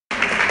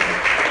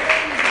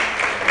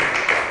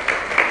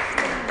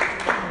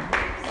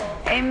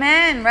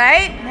Amen,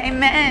 right?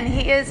 Amen.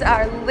 He is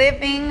our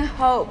living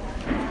hope.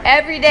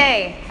 Every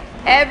day,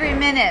 every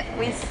minute,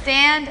 we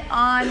stand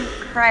on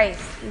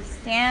Christ. We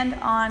stand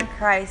on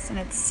Christ. And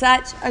it's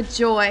such a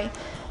joy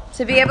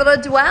to be able to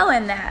dwell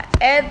in that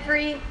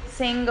every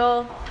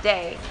single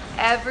day,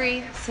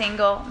 every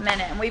single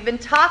minute. And we've been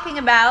talking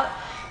about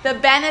the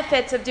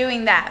benefits of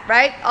doing that,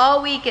 right?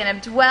 All weekend,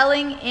 of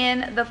dwelling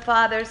in the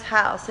Father's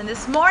house. And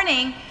this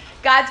morning,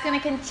 God's going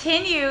to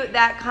continue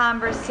that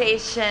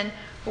conversation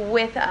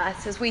with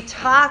us as we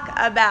talk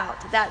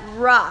about that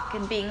rock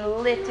and being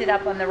lifted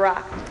up on the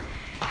rock.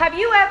 Have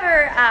you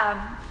ever,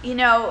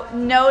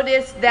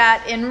 noticed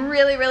that in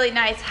really, really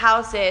nice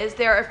houses,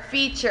 there are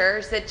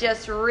features that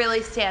just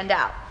really stand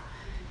out,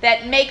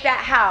 that make that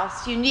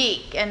house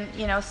unique and,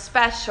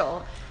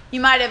 special? You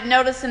might have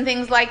noticed some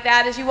things like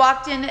that as you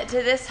walked into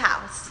this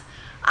house.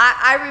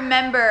 I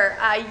remember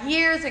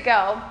years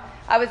ago,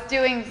 I was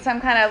doing some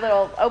kind of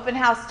little open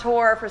house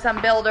tour for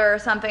some builder or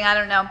something, I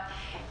don't know.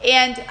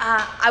 And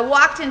I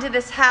walked into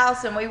this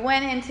house and we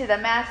went into the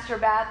master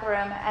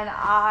bathroom and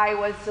I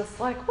was just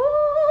like,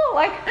 whoo,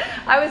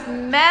 I was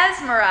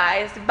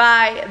mesmerized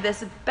by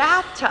this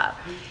bathtub.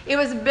 It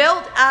was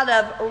built out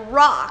of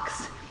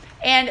rocks.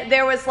 And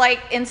there was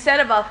instead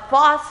of a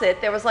faucet,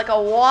 there was a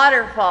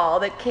waterfall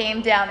that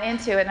came down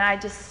into it. And I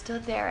just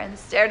stood there and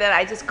stared at it.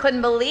 I just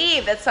couldn't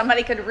believe that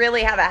somebody could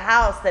really have a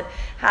house that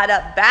had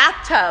a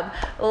bathtub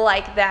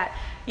like that.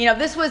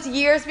 This was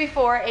years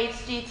before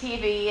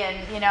HGTV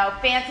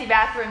and, fancy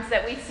bathrooms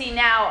that we see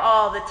now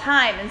all the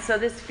time. And so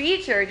this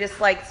feature just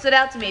stood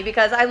out to me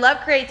because I love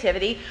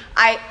creativity.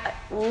 I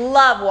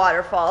love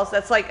waterfalls.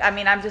 That's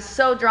I'm just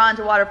so drawn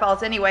to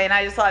waterfalls anyway. And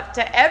I just thought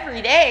to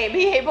every day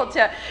be able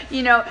to,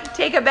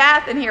 take a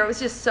bath in here. It was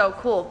just so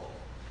cool.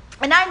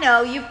 And I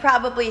know you've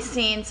probably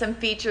seen some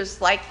features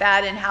like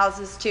that in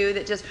houses too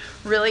that just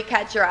really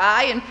catch your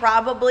eye, and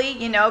probably,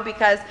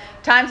 because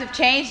times have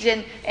changed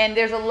and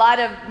there's a lot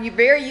of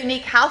very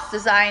unique house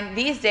design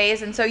these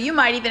days, and so you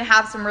might even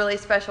have some really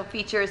special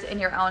features in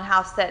your own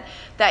house that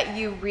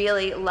you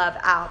really love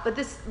But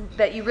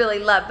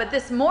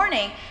this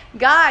morning,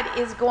 God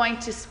is going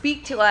to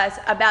speak to us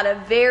about a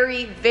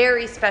very,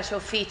 very special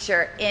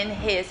feature in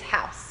His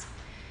house.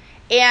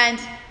 And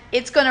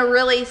it's going to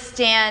really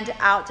stand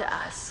out to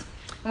us.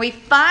 And we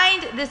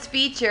find this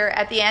feature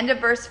at the end of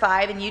verse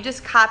 5, and you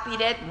just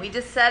copied it, and we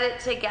just said it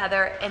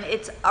together, and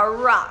it's a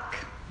rock.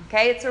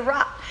 Okay, it's a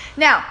rock.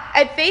 Now,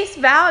 at face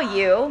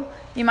value,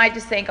 you might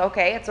just think,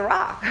 okay, it's a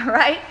rock,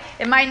 right?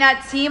 It might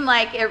not seem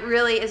like it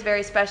really is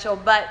very special,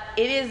 but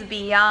it is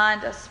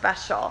beyond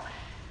special.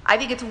 I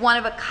think it's one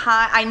of a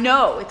kind. I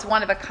know it's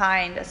one of a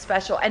kind,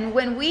 special. And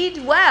when we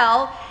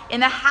dwell in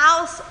the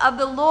house of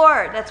the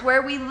Lord, that's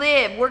where we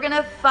live, we're going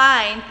to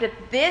find that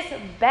this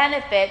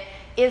benefit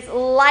is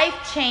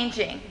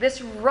life-changing.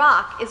 This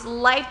rock is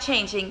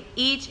life-changing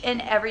each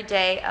and every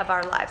day of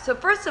our lives. So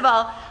first of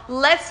all,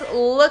 let's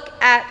look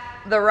at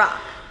the rock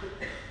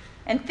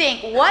and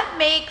think, what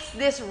makes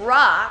this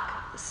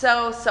rock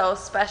so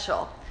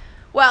special?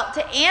 Well,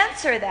 to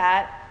answer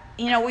that,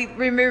 we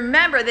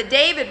remember that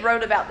David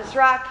wrote about this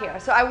rock here.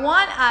 So I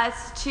want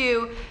us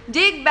to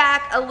dig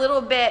back a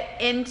little bit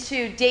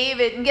into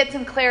David and get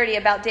some clarity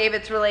about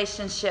David's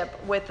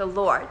relationship with the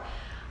Lord.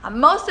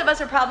 Most of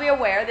us are probably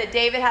aware that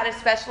David had a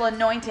special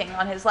anointing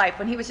on his life.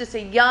 When he was just a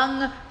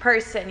young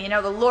person,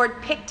 the Lord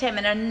picked him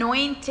and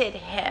anointed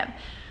him.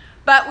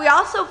 But we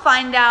also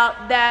find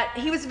out that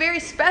he was very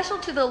special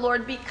to the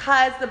Lord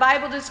because the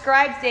Bible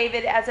describes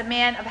David as a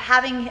man of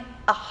having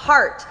a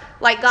heart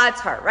like God's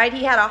heart, right?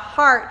 He had a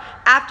heart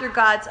after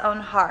God's own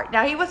heart.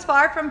 Now, he was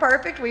far from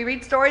perfect. We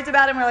read stories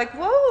about him. We're like,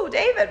 whoa,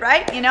 David,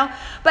 right?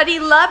 But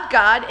he loved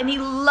God, and he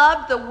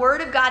loved the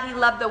Word of God. He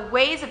loved the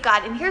ways of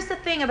God. And here's the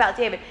thing about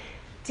David.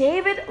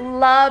 David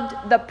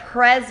loved the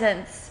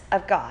presence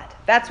of God.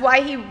 That's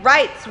why he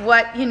writes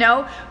what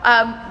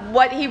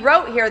he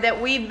wrote here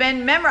that we've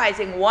been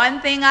memorizing.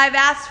 One thing I've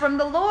asked from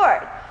the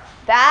Lord,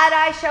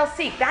 that I shall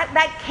seek.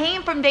 That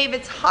came from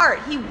David's heart.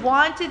 He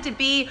wanted to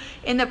be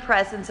in the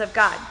presence of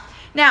God.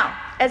 Now,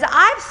 as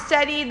I've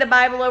studied the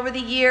Bible over the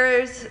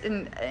years,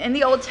 in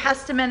the Old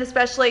Testament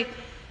especially,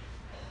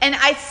 and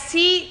I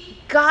see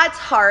God's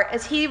heart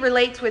as He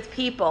relates with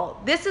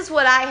people, this is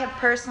what I have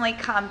personally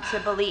come to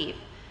believe.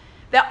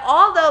 That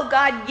although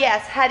God,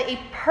 yes, had a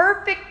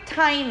perfect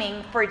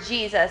timing for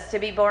Jesus to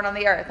be born on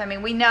the earth.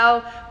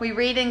 We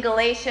read in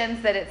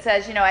Galatians that it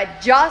says,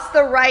 at just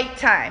the right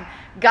time,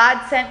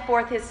 God sent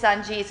forth His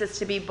Son Jesus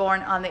to be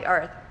born on the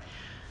earth.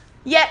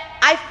 Yet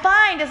I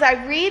find as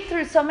I read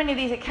through so many of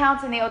these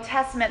accounts in the Old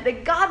Testament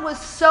that God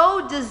was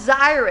so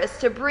desirous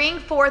to bring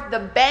forth the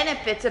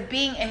benefits of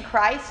being in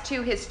Christ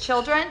to His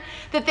children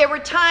that there were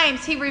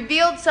times He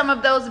revealed some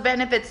of those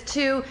benefits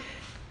to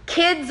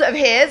kids of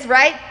His,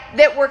 right,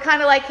 that were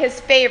kind of like His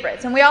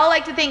favorites. And we all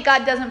like to think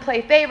God doesn't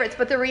play favorites,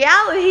 but the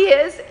reality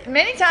is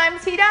many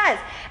times He does.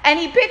 And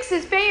He picks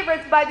His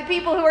favorites by the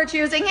people who are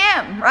choosing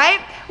Him,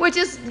 right? Which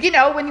is,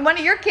 when one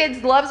of your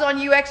kids loves on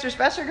you extra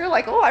special, you're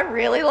like, oh, I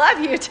really love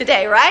you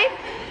today, right?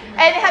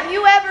 And have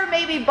you ever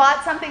maybe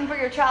bought something for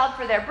your child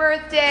for their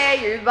birthday,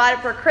 or you bought it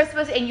for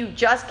Christmas, and you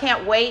just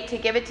can't wait to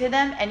give it to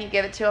them, and you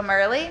give it to them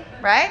early,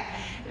 right?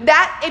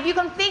 That, if you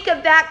can think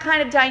of that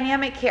kind of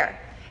dynamic here,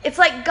 it's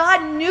like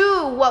God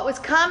knew what was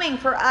coming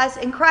for us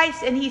in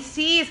Christ, and he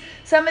sees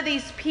some of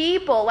these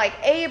people like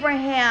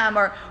Abraham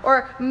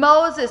or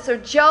Moses or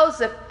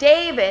Joseph,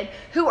 David,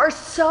 who are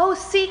so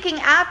seeking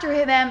after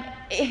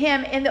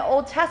him in the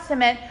Old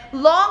Testament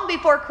long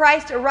before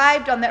Christ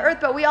arrived on the earth.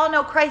 But we all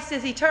know Christ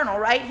is eternal,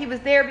 right? He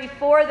was there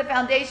before the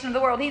foundation of the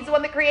world. He's the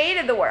one that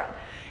created the world.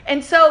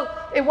 And so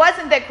it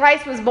wasn't that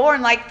Christ was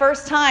born like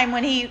first time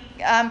when he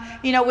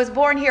was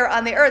born here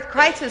on the earth.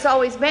 Christ has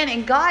always been,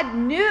 and God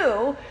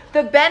knew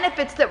the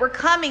benefits that were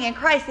coming in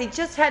Christ. They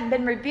just hadn't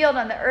been revealed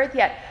on the earth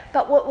yet.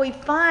 But what we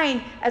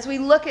find as we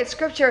look at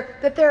Scripture,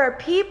 that there are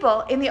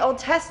people in the Old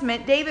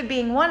Testament, David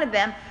being one of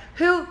them,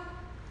 who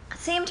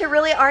seem to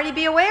really already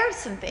be aware of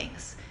some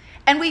things.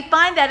 And we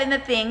find that in the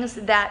things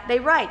that they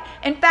write.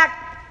 In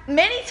fact,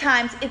 many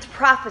times it's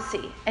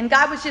prophecy, and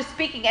God was just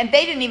speaking, and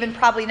they didn't even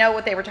probably know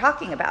what they were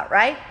talking about,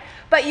 right?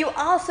 But you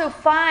also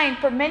find,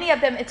 for many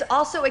of them, it's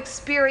also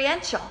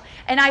experiential.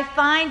 And I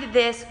find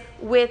this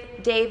with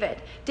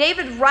David.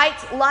 David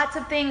writes lots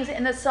of things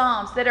in the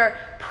Psalms that are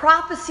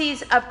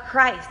prophecies of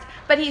Christ,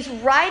 but he's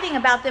writing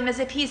about them as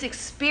if he's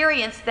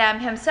experienced them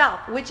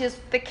himself, which is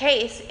the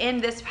case in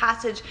this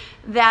passage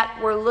that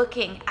we're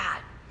looking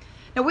at.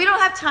 Now, we don't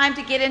have time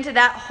to get into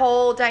that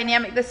whole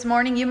dynamic this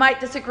morning. You might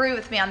disagree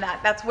with me on that.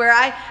 That's where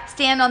I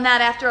stand on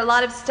that after a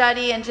lot of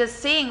study and just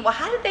seeing, well,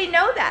 how did they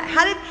know that?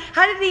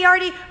 How did he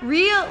already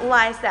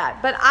realize that?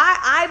 But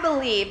I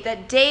believe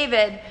that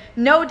David,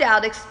 no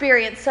doubt,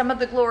 experienced some of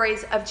the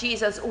glories of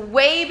Jesus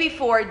way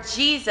before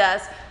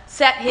Jesus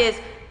set his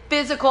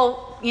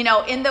physical,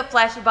 in the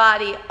flesh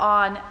body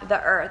on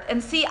the earth.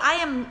 And see,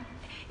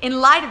 in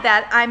light of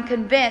that, I'm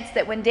convinced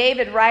that when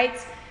David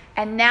writes,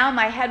 "And now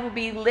my head will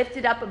be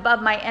lifted up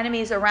above my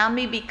enemies around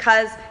me,"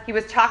 because he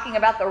was talking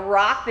about the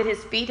rock that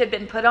his feet had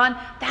been put on.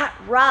 That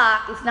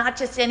rock is not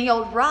just any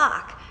old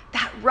rock.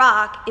 That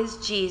rock is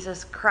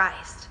Jesus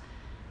Christ,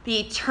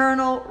 the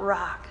eternal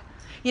rock.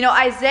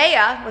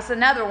 Isaiah was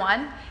another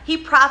one. He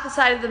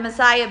prophesied of the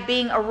Messiah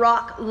being a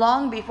rock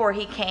long before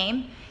he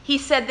came. He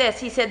said this,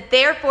 he said,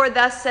 "Therefore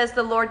thus says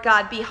the Lord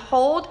God,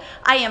 behold,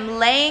 I am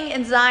laying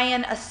in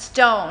Zion a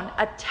stone,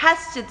 a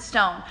tested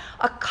stone,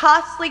 a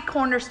costly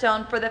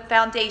cornerstone for the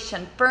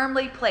foundation,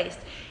 firmly placed.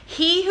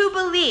 He who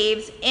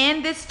believes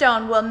in this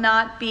stone will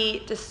not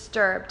be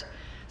disturbed."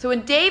 So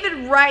when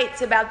David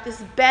writes about this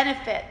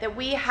benefit that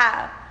we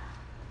have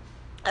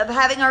of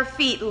having our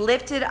feet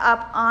lifted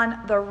up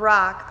on the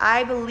rock,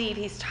 I believe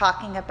he's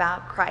talking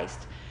about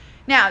Christ.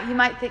 Now, you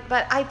might think,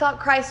 but I thought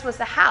Christ was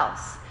the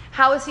house.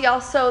 How is he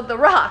also the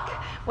rock?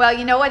 Well,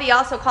 you know what? He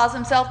also calls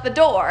himself the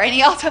door. And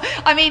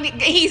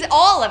he's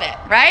all of it,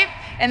 right?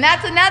 And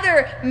that's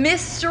another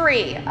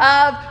mystery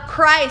of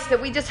Christ that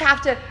we just have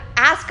to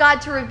ask God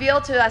to reveal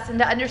to us and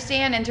to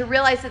understand and to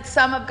realize that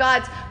some of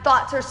God's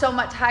thoughts are so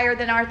much higher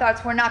than our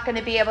thoughts, we're not going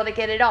to be able to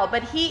get it all.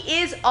 But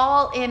he is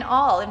all in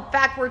all. In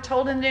fact, we're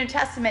told in the New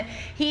Testament,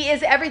 he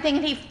is everything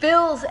and he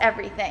fills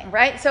everything,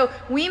 right? So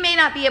we may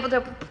not be able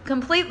to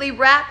completely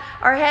wrap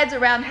our heads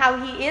around how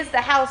he is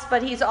the house,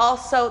 but he's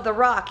also the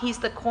rock. He's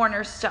the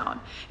cornerstone.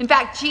 In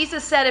fact,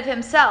 Jesus said of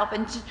himself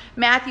in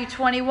Matthew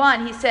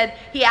 21,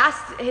 he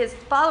asked his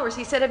followers,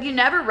 he said, "Have you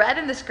never read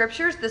in the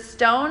scriptures, the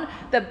stone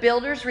the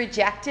builders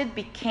rejected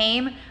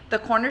became the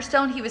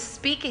cornerstone?" He was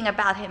speaking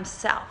about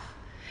himself.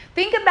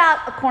 Think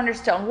about a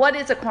cornerstone. What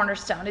is a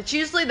cornerstone? It's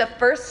usually the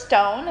first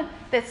stone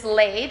that's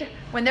laid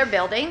when they're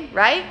building,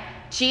 right?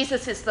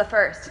 Jesus is the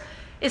first.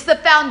 It's the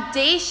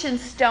foundation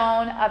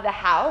stone of the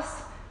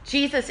house.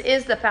 Jesus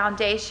is the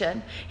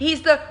foundation.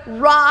 He's the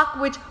rock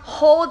which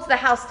holds the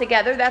house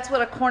together. That's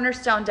what a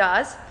cornerstone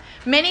does.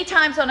 Many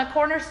times on a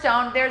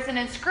cornerstone, there's an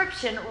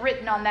inscription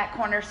written on that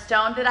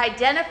cornerstone that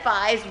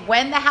identifies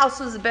when the house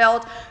was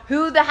built,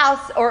 who the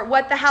house or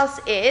what the house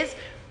is.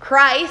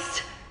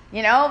 Christ,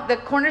 the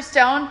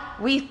cornerstone,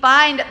 we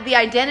find the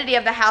identity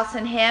of the house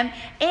in him.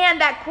 And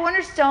that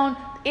cornerstone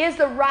is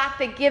the rock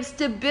that gives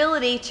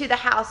stability to the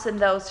house and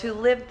those who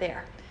live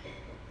there.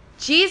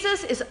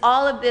 Jesus is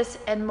all of this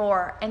and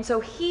more. And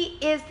so he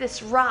is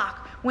this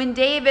rock. When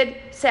David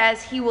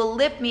says he will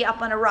lift me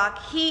up on a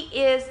rock, he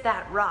is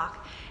that rock.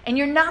 And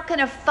you're not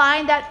going to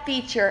find that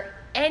feature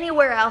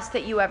anywhere else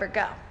that you ever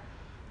go.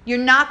 You're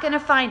not going to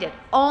find it.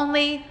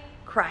 Only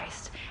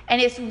Christ. And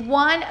it's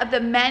one of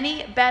the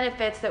many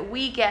benefits that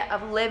we get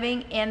of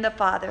living in the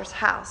Father's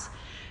house.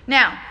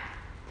 Now,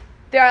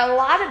 there are a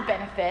lot of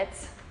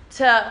benefits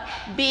to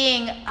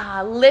being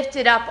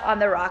lifted up on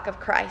the rock of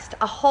Christ.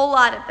 A whole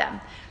lot of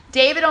them.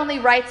 David only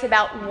writes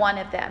about one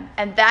of them,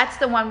 and that's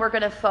the one we're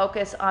going to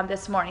focus on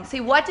this morning. See,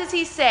 what does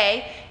he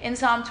say in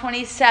Psalm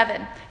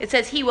 27? It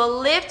says, "He will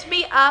lift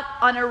me up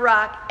on a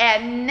rock,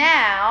 and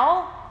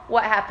now,"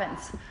 what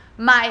happens?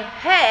 "My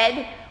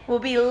head will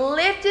be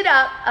lifted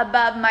up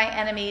above my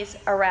enemies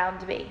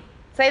around me."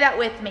 Say that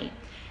with me.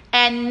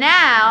 And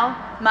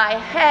now my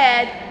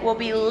head will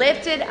be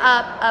lifted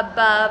up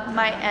above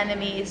my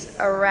enemies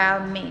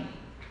around me.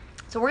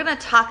 So we're going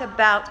to talk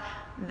about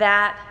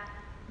that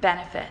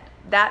benefit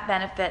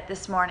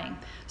this morning.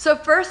 So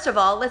first of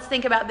all, let's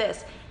think about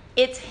this.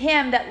 It's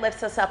him that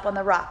lifts us up on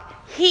the rock.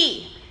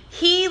 He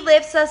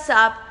lifts us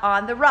up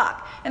on the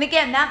rock. And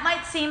again, that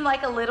might seem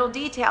like a little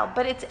detail,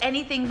 but it's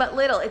anything but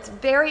little. It's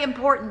very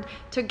important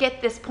to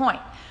get this point.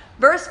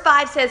 Verse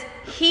 5 says,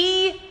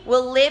 he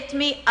will lift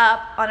me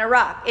up on a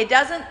rock. It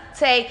doesn't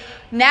say,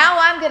 now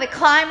I'm going to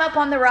climb up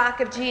on the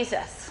rock of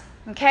Jesus.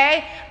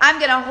 Okay? I'm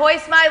going to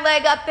hoist my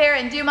leg up there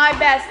and do my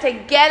best to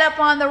get up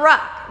on the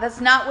rock. That's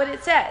not what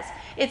it says.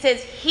 It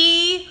says,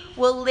 he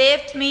will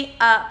lift me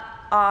up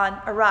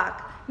on a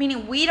rock.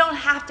 Meaning we don't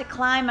have to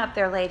climb up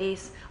there,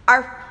 ladies.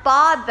 Our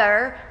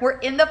Father, we're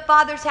in the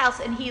Father's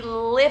house, and he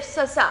lifts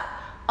us up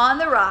on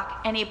the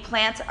rock, and he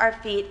plants our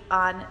feet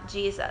on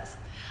Jesus.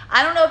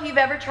 I don't know if you've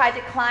ever tried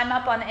to climb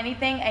up on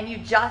anything and you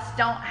just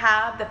don't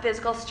have the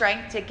physical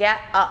strength to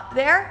get up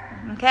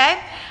there, okay?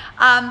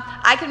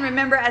 I can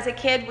remember as a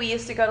kid, we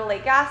used to go to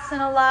Lake Gaston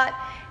a lot,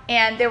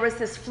 and there was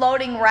this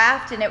floating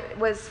raft, and it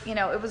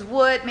was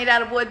wood, made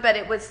out of wood, but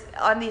it was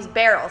on these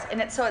barrels,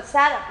 and so it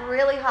sat up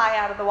really high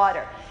out of the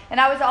water. And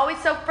I was always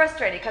so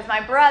frustrated because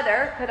my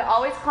brother could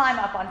always climb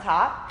up on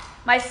top.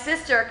 My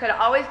sister could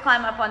always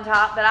climb up on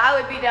top, but I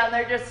would be down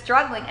there just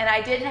struggling, and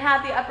I didn't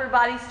have the upper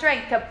body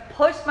strength to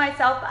push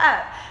myself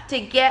up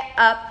to get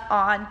up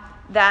on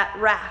that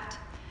raft.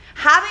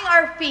 Having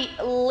our feet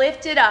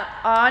lifted up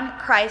on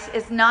Christ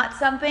is not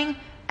something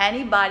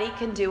anybody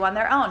can do on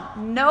their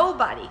own.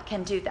 Nobody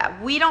can do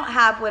that. We don't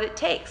have what it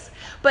takes.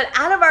 But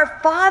out of our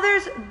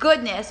Father's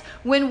goodness,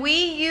 when we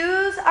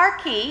use our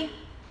key,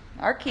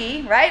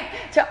 right,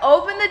 to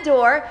open the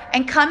door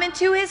and come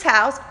into his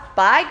house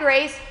by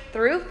grace,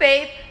 through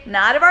faith,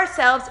 not of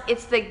ourselves,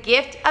 it's the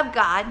gift of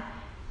God.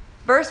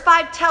 Verse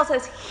 5 tells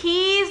us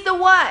he's the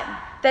one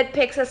that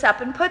picks us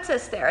up and puts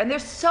us there. And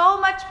there's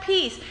so much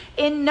peace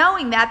in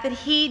knowing that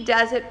he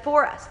does it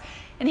for us.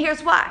 And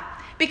here's why.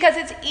 Because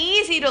it's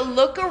easy to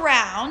look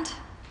around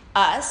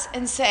us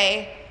and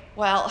say,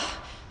 well,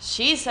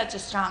 she's such a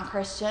strong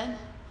Christian.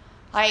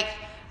 Like,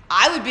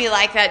 I would be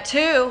like that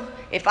too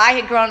if I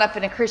had grown up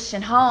in a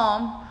Christian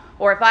home,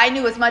 or if I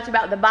knew as much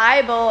about the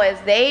Bible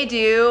as they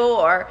do,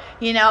 or,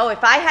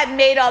 if I hadn't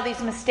made all these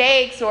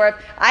mistakes, or if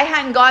I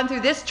hadn't gone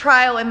through this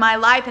trial in my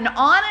life, and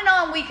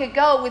on we could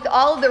go with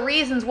all of the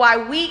reasons why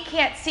we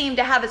can't seem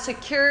to have a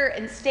secure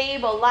and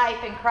stable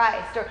life in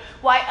Christ, or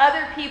why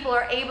other people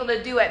are able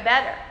to do it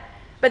better.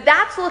 But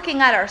that's looking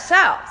at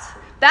ourselves.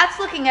 That's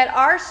looking at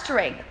our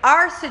strength,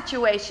 our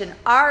situation,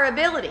 our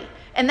ability.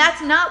 And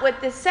that's not what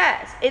this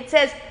says. It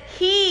says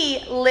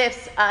he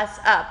lifts us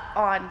up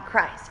on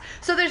Christ.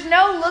 So there's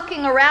no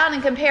looking around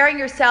and comparing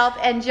yourself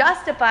and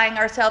justifying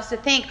ourselves to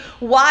think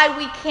why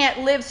we can't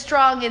live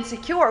strong and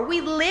secure.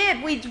 We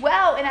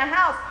dwell in a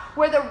house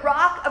where the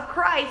rock of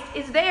Christ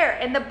is there.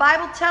 And the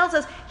Bible tells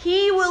us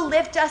he will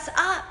lift us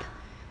up.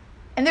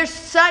 And there's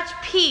such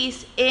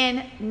peace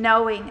in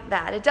knowing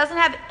that. It doesn't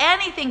have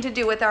anything to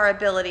do with our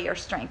ability or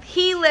strength.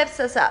 He lifts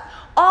us up.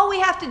 All we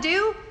have to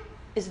do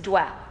is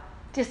dwell.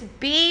 Just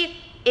be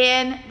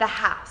in the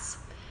house.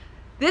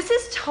 This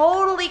is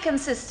totally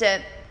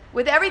consistent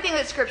with everything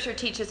that Scripture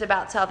teaches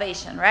about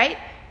salvation, right?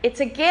 It's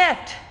a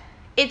gift.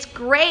 It's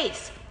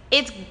grace.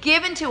 It's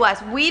given to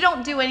us. We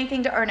don't do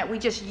anything to earn it. We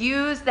just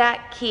use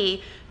that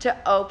key to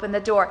open the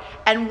door.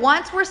 And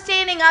once we're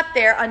standing up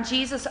there on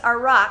Jesus, our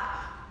rock,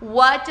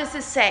 what does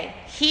it say?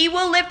 He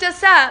will lift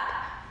us up,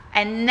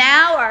 and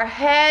now our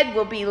head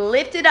will be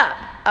lifted up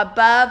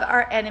above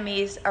our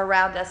enemies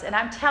around us. And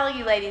I'm telling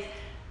you, ladies,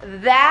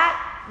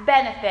 that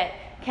benefit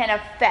can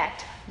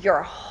affect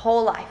your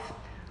whole life.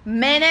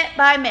 Minute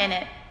by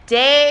minute,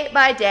 day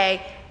by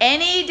day,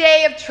 any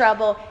day of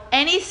trouble,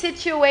 any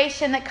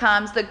situation that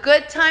comes, the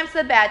good times,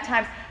 the bad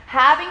times,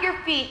 having your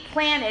feet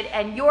planted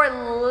and you're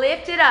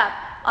lifted up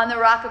on the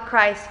rock of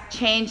Christ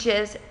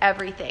changes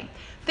everything.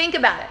 Think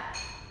about it.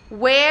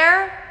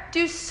 Where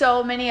do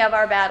so many of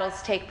our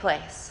battles take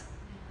place?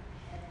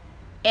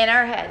 In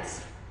our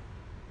heads.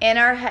 In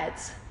our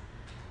heads.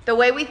 The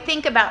way we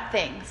think about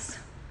things.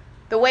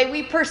 The way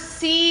we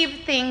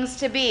perceive things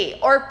to be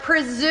or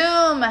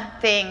presume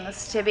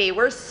things to be.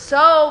 We're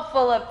so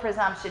full of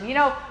presumption.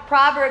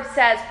 Proverbs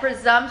says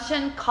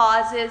presumption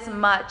causes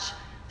much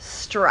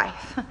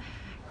strife.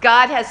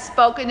 God has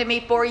spoken to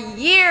me for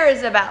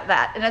years about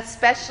that, and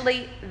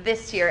especially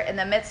this year in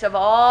the midst of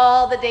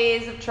all the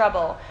days of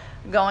trouble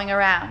going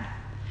around.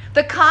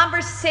 The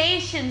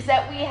conversations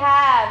that we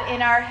have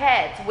in our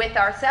heads with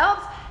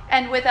ourselves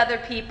and with other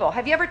people.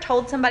 Have you ever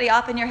told somebody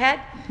off in your head?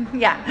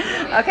 Yeah.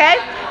 Okay?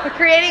 We're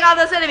creating all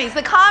those enemies.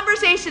 The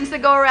conversations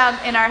that go around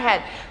in our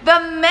head.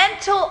 The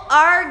mental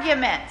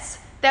arguments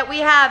that we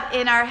have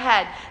in our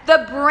head.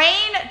 The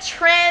brain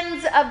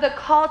trends of the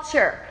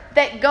culture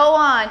that go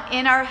on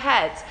in our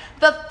heads.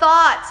 The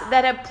thoughts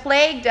that have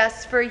plagued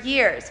us for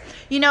years.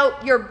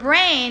 Your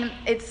brain,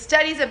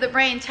 studies of the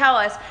brain tell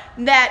us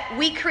that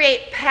we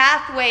create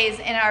pathways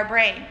in our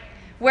brain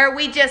where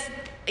we just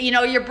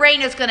your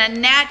brain is going to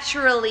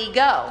naturally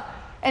go.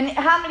 And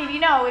how many of you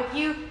know if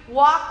you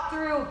walk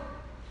through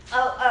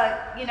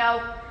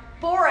a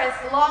forest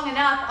long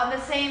enough on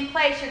the same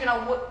place, you're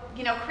going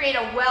to create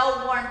a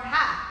well-worn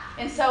path.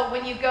 And so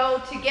when you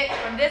go to get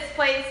from this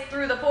place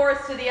through the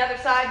forest to the other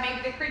side,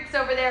 maybe the creek's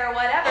over there or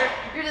whatever,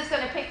 you're just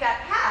going to pick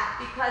that path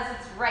because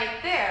it's right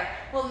there.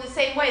 Well, in the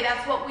same way,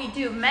 that's what we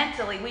do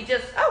mentally. We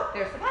just,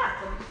 there's the path,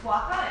 so we just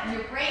walk on it. And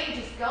your brain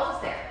just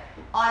goes there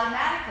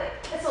automatically.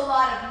 It's a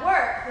lot of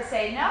work to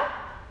say, no,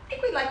 I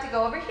think we'd like to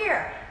go over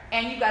here.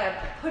 And you've got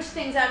to push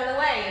things out of the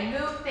way and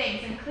move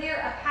things and clear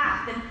a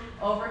path. And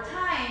over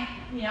time,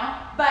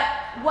 but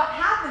what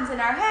happens in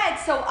our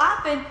heads so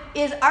often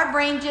is our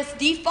brain just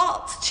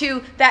defaults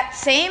to that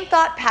same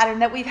thought pattern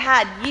that we've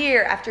had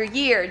year after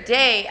year,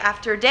 day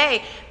after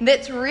day,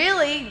 that's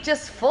really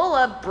just full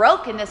of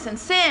brokenness and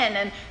sin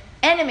and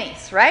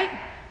enemies, right?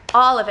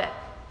 All of it.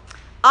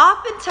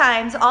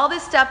 Oftentimes, all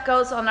this stuff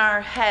goes on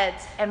our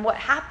heads, and what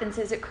happens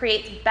is it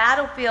creates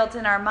battlefields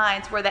in our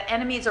minds where the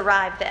enemies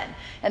arrive then,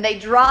 and they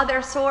draw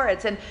their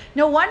swords, and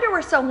no wonder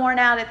we're so worn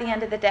out at the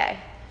end of the day.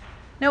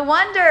 No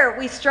wonder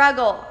we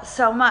struggle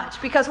so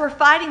much, because we're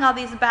fighting all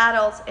these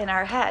battles in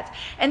our heads.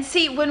 And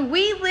see, when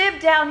we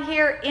live down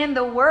here in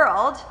the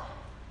world,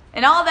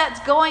 and all that's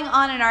going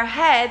on in our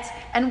heads,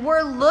 and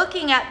we're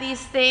looking at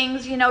these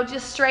things,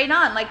 just straight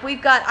on. Like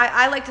we've got,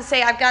 I like to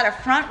say I've got a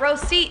front row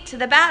seat to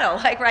the battle.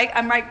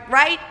 I'm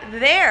right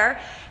there,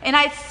 and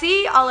I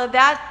see all of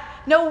that.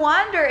 No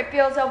wonder it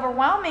feels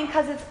overwhelming,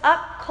 because it's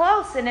up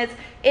close and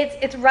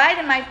it's right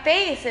in my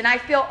face, and I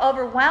feel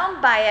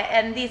overwhelmed by it,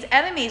 and these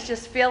enemies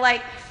just feel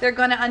like they're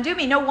going to undo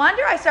me. No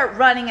wonder I start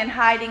running and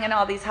hiding in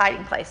all these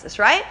hiding places,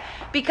 right?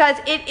 Because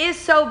it is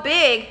so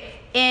big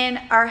in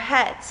our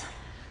heads.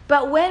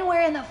 But when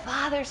we're in the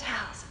Father's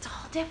house, it's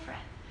all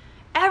different.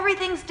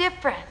 Everything's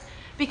different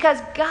because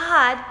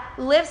God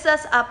lifts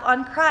us up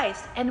on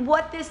Christ. And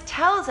what this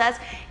tells us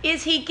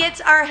is he gets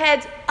our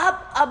heads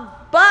up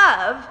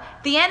above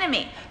the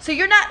enemy. So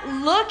you're not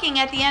looking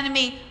at the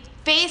enemy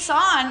face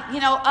on,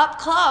 up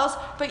close,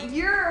 but I'm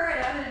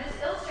going to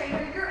just illustrate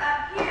here, you're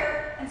up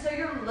here, and so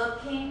you're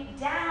looking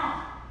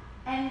down.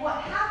 And what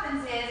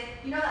happens is,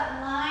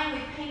 that line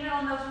we painted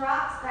on those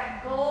rocks,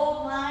 that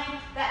gold line,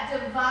 that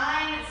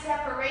divine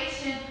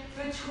separation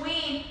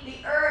between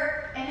the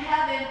earth and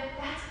heaven,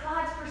 that's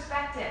God's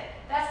perspective.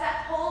 That's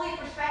that holy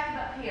perspective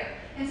up here.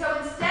 And so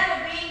instead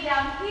of being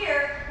down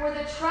here where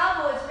the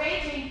trouble is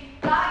raging,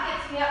 God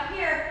gets me up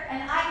here,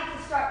 and I get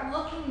to start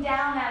looking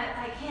down at it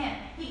like him.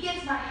 He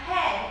gets my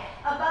head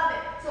above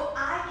it so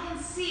I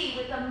can see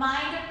with the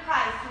mind of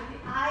Christ, with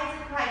the eyes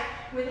of Christ,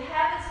 with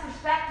heaven's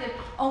perspective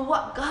on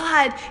what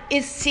God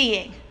is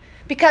seeing.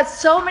 Because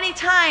so many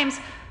times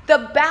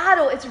the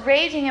battle is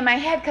raging in my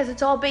head because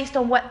it's all based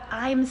on what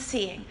I'm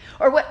seeing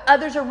or what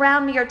others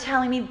around me are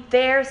telling me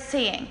they're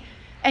seeing.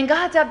 And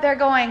God's up there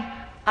going,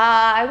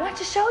 I want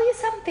to show you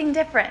something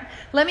different.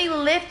 Let me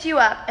lift you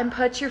up and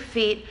put your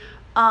feet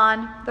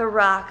on the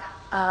rock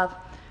of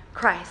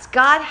Christ.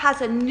 God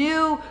has a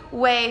new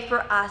way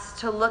for us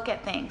to look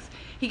at things.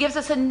 He gives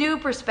us a new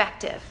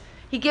perspective.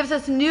 He gives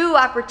us new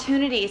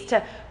opportunities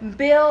to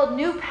build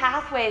new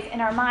pathways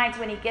in our minds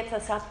when he gets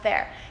us up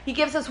there. He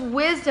gives us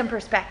wisdom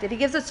perspective. He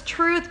gives us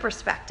truth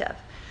perspective.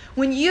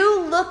 When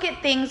you look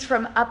at things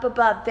from up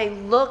above, they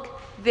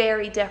look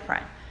very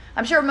different.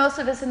 I'm sure most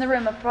of us in the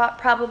room have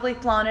probably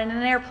flown in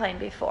an airplane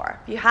before.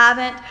 If you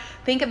haven't,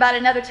 think about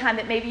another time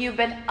that maybe you've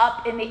been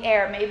up in the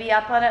air, maybe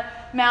up on a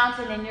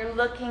mountain and you're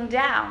looking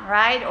down,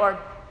 right? Or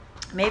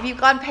maybe you've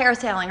gone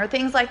parasailing or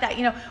things like that.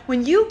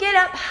 When you get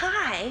up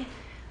high,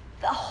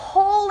 the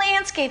whole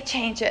landscape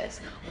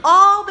changes.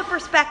 All the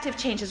perspective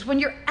changes. When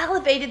you're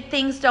elevated,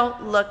 things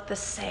don't look the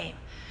same.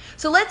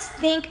 So let's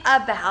think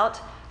about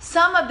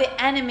some of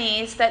the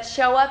enemies that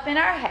show up in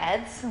our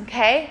heads,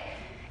 okay?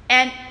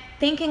 And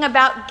thinking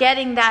about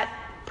getting that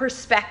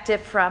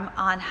perspective from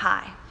on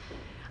high.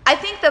 I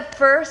think the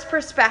first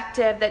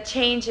perspective that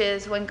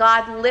changes when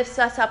God lifts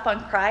us up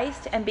on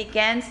Christ and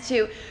begins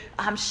to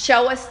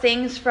show us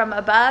things from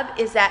above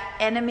is that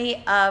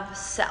enemy of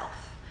self.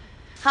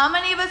 How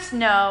many of us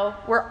know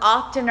we're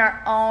often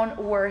our own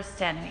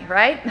worst enemy,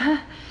 right?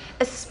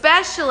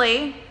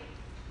 Especially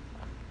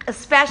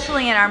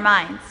in our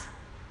minds.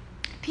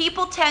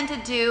 People tend to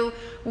do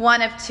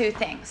one of two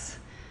things.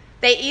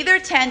 They either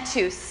tend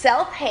to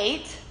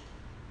self-hate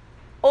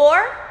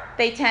or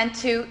they tend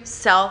to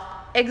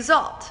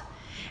self-exalt.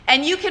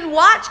 And you can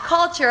watch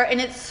culture and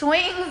it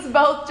swings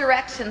both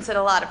directions in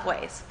a lot of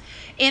ways.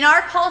 In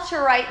our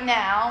culture right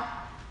now,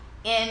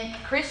 in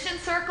Christian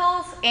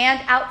circles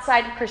and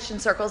outside of Christian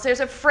circles,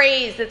 there's a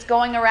phrase that's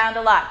going around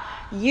a lot.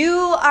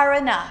 You are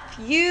enough.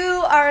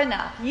 You are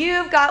enough.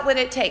 You've got what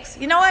it takes.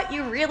 You know what?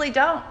 You really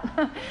don't.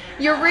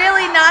 You're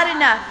really not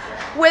enough.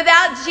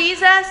 Without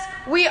Jesus,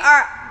 we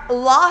are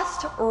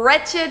lost,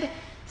 wretched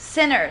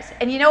sinners.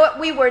 And you know what?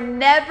 We were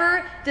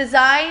never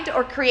designed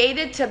or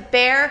created to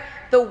bear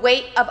the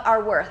weight of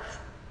our worth.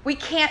 We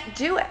can't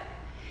do it.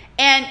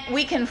 And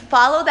we can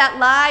follow that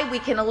lie. We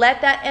can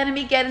let that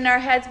enemy get in our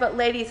heads. But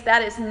ladies,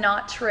 that is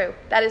not true.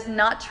 That is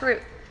not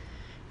truth.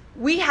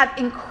 We have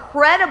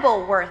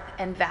incredible worth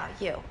and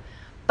value,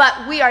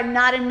 but we are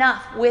not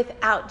enough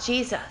without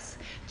Jesus.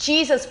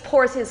 Jesus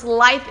pours his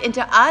life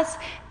into us,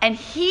 and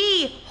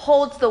he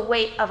holds the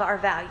weight of our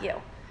value.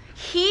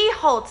 He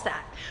holds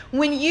that.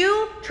 When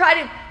you try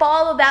to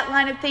follow that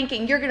line of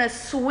thinking, you're going to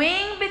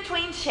swing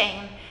between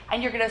shame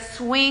and you're going to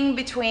swing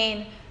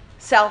between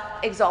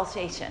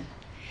self-exaltation.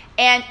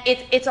 And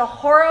it's a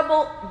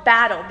horrible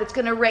battle that's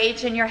going to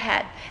rage in your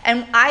head.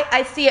 And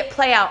I see it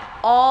play out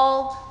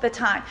all the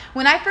time.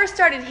 When I first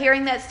started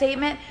hearing that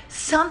statement,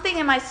 something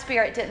in my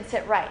spirit didn't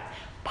sit right.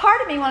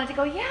 Part of me wanted to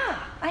go, yeah,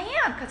 I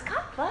am, because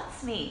God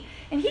loves me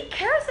and he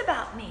cares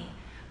about me.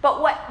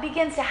 But what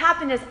begins to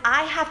happen is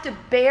I have to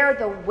bear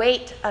the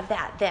weight of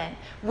that then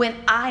when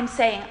I'm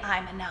saying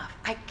I'm enough.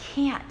 I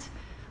can't.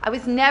 I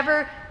was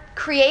never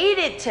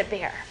created to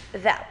bear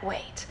that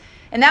weight.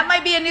 And that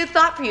might be a new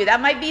thought for you.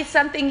 That might be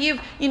something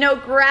you've,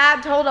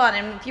 grabbed hold on.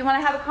 And if you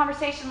want to have a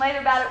conversation later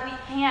about it, we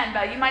can.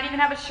 But you might even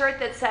have a shirt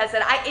that says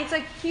that. It's a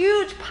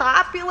huge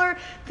popular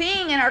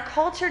thing in our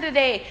culture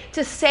today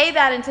to say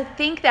that and to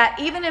think that,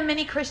 even in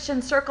many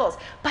Christian circles.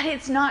 But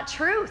it's not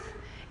truth.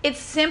 It's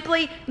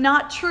simply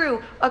not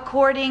true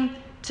according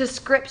to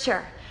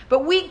Scripture.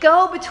 But we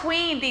go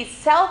between these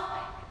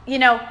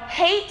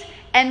self-hate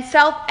and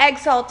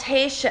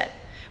self-exaltation.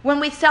 When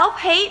we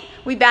self-hate,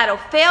 we battle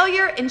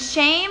failure and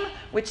shame,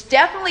 which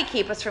definitely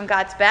keep us from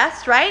God's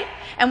best, right?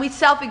 And we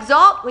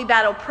self-exalt, we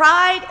battle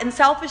pride and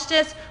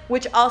selfishness,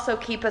 which also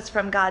keep us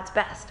from God's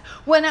best.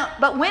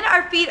 But when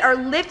our feet are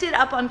lifted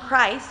up on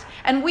Christ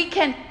and we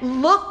can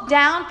look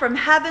down from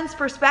heaven's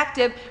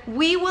perspective,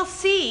 we will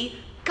see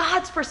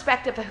God's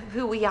perspective of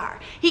who we are.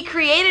 He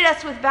created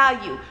us with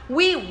value.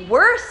 We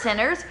were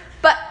sinners,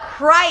 but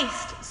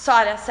Christ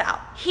sought us out.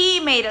 He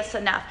made us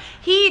enough.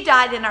 He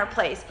died in our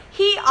place.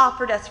 He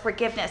offered us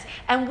forgiveness.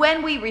 And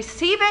when we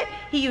receive it,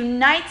 he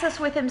unites us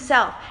with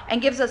himself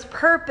and gives us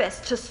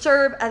purpose to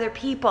serve other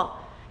people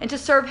and to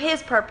serve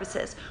his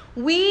purposes.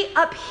 We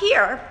up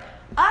here,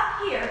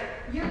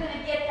 you're going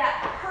to get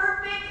that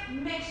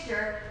perfect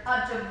mixture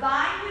of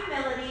divine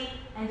humility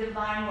and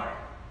divine worth.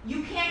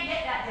 You can't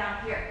get that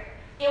down here.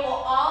 It will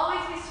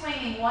always be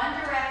swinging one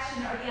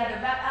direction or the other.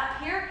 But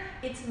up here,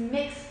 it's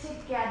mixed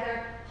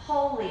together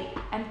holy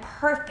and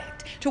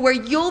perfect to where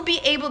you'll be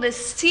able to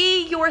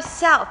see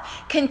yourself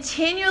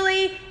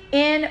continually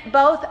in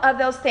both of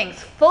those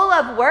things, full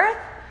of worth,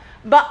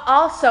 but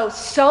also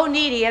so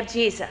needy of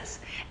Jesus.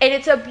 And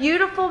it's a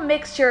beautiful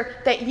mixture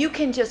that you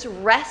can just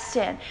rest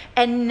in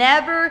and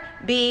never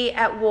be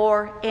at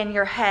war in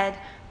your head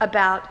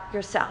about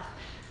yourself.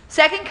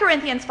 2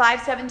 Corinthians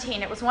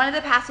 5:17, it was one of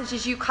the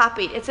passages you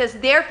copied. It says,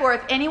 therefore,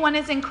 if anyone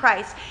is in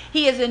Christ,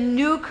 he is a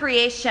new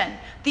creation.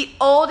 The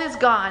old is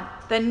gone,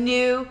 the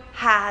new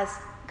has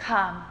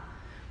come.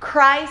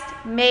 Christ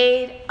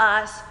made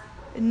us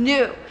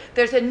new.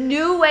 There's a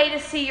new way to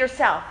see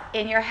yourself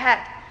in your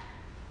head.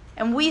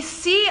 And we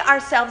see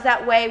ourselves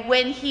that way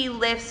when he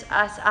lifts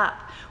us up.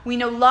 We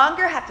no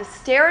longer have to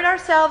stare at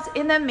ourselves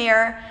in the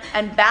mirror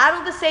and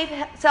battle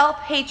the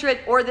self-hatred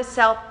or the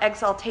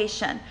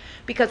self-exaltation,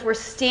 because we're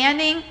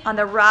standing on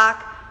the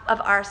rock of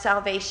our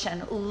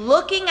salvation,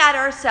 looking at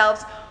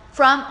ourselves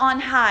from on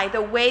high,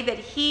 the way that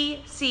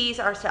he sees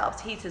ourselves.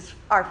 He's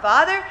our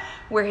Father,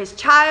 we're his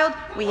child,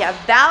 we have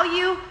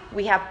value,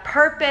 we have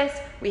purpose,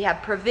 we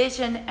have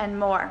provision, and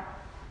more.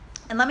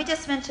 And let me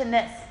just mention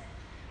this.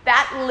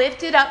 That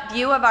lifted up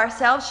view of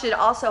ourselves should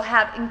also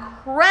have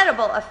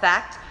incredible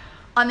effect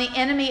on the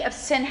enemy of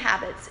sin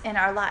habits in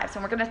our lives.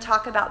 And we're going to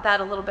talk about that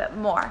a little bit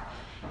more.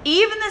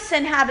 Even the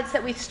sin habits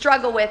that we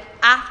struggle with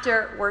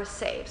after we're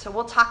saved. So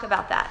we'll talk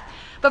about that.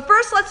 But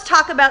first, let's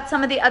talk about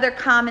some of the other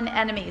common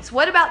enemies.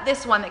 What about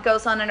this one that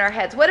goes on in our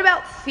heads? What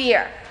about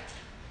fear?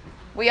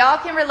 We all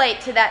can relate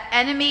to that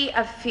enemy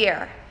of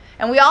fear.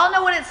 And we all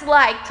know what it's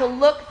like to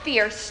look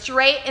fear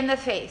straight in the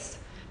face.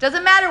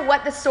 Doesn't matter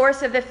what the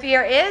source of the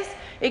fear is.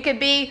 It could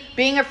be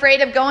being afraid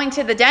of going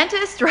to the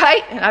dentist,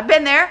 right? And I've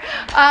been there.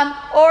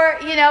 Or,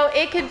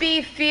 it could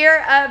be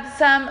fear of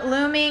some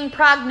looming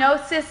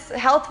prognosis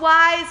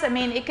health-wise. I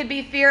mean, it could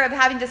be fear of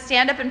having to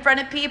stand up in front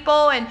of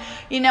people and,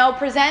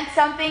 present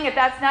something if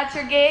that's not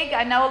your gig.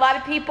 I know a lot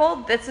of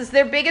people, this is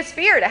their biggest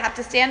fear, to have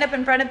to stand up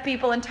in front of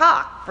people and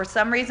talk. For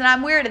some reason,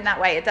 I'm weird in that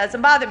way. It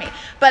doesn't bother me.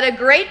 But a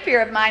great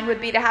fear of mine would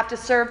be to have to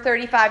serve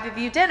 35 of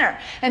you dinner.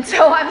 And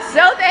so I'm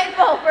so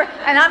thankful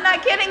and I'm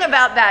not kidding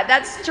about that.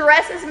 That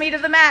stresses me to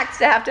the max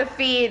to have to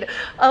feed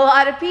a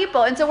lot of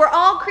people. And so we're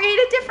all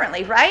created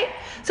differently, right?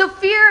 So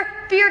fear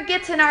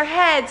gets in our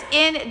heads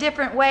in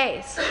different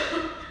ways.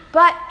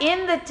 But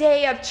in the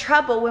day of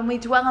trouble, when we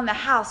dwell in the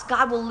house,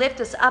 God will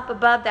lift us up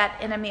above that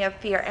enemy of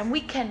fear. And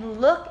we can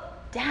look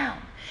down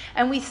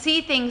and we see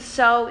things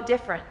so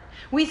different.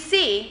 We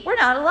see we're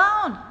not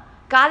alone.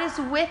 God is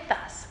with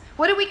us.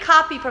 What do we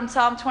copy from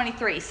Psalm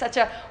 23? Such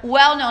a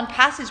well-known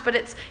passage, but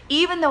it's,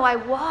 even though I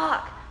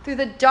walk through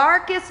the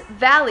darkest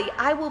valley,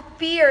 I will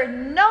fear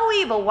no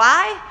evil.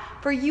 Why?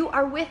 For you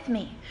are with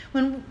me.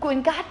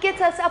 When God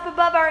gets us up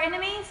above our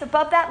enemies,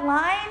 above that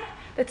line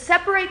that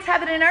separates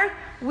heaven and earth,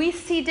 we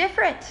see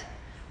different.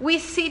 We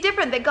see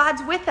different, that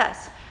God's with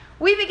us.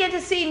 We begin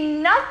to see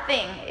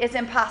nothing is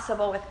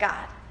impossible with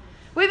God.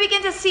 We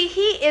begin to see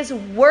he is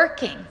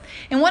working.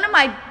 In one of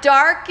my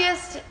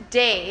darkest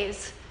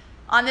days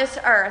on this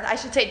earth, I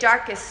should say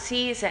darkest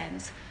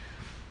seasons,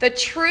 the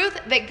truth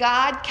that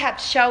God kept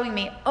showing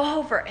me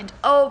over and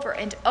over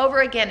and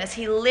over again as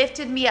he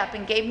lifted me up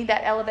and gave me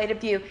that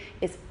elevated view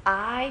is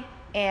I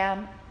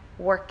am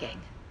working.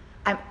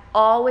 I'm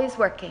always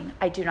working.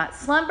 I do not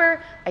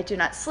slumber. I do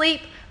not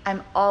sleep.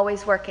 I'm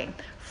always working.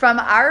 From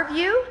our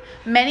view,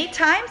 many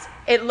times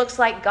it looks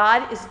like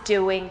God is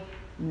doing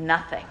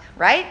nothing,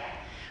 right?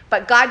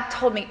 But God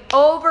told me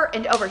over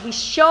and over. He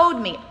showed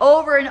me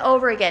over and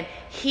over again.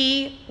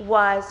 He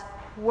was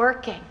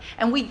working.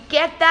 And we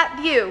get that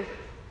view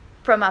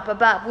from up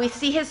above. We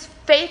see his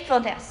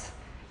faithfulness.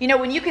 You know,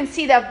 when you can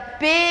see the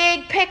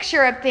big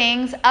picture of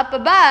things up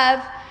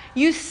above,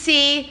 you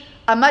see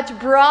a much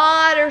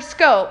broader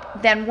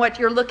scope than what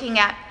you're looking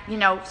at, you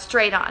know,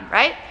 straight on,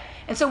 right?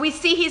 And so we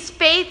see he's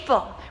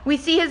faithful. We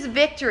see his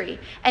victory.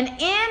 And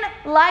in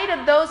light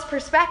of those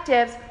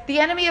perspectives, the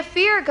enemy of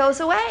fear goes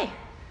away.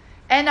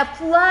 And a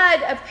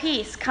flood of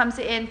peace comes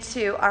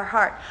into our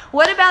heart.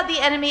 What about the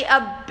enemy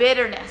of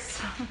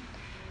bitterness?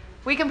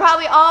 We can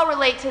probably all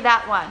relate to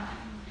that one.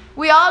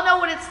 We all know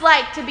what it's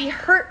like to be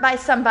hurt by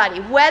somebody.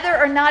 Whether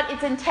or not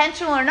it's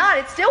intentional or not,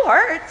 it still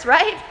hurts,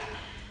 right?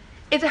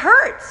 It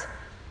hurts.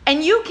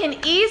 And you can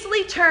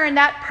easily turn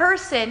that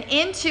person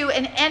into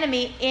an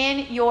enemy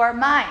in your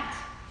mind.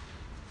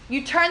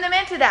 You turn them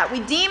into that.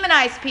 We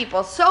demonize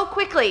people so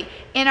quickly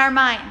in our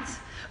minds.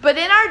 But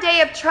in our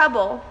day of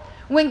trouble,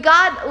 when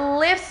God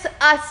lifts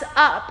us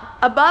up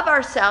above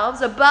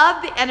ourselves,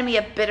 above the enemy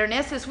of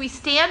bitterness, as we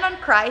stand on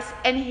Christ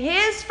and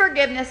his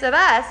forgiveness of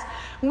us,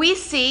 we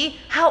see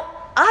how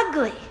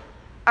ugly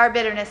our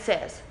bitterness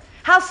is,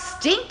 how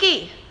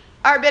stinky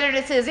our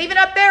bitterness is. Even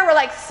up there, we're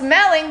like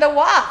smelling the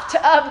waft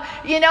of,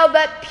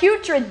 that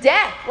putrid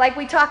death like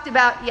we talked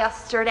about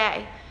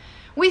yesterday.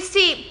 We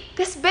see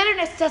this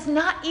bitterness does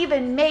not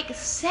even make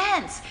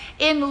sense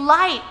in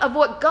light of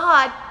what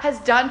God has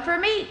done for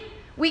me.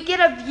 We get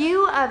a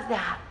view of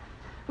that.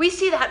 We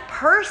see that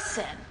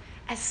person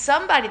as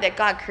somebody that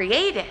God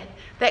created,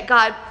 that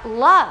God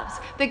loves,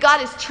 that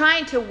God is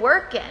trying to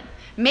work in.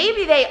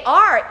 Maybe they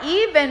are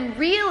even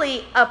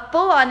really a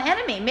full-on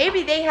enemy.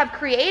 Maybe they have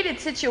created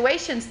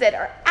situations that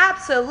are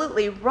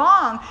absolutely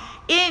wrong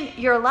in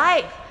your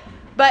life.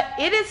 But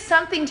it is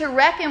something to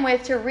reckon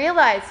with, to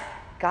realize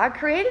God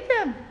created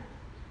them.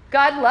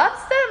 God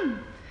loves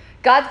them.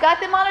 God's got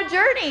them on a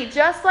journey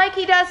just like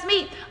he does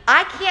me.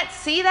 I can't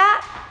see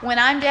that when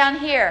I'm down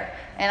here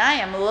and I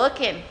am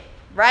looking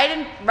right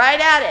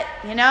at it,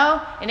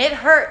 and it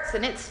hurts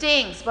and it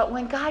stings. But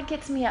when God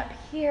gets me up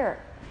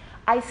here,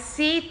 I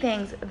see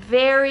things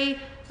very,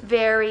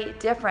 very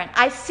different.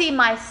 I see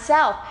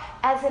myself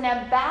as an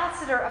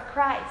ambassador of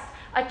Christ,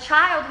 a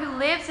child who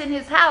lives in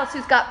his house,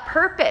 who's got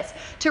purpose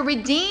to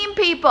redeem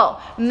people,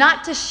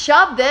 not to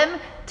shove them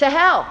to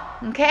hell,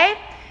 okay?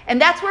 And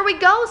that's where we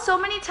go so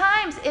many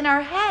times in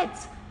our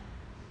heads.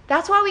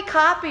 That's why we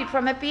copied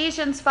from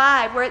Ephesians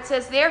 5, where it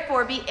says,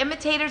 therefore, be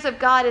imitators of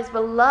God as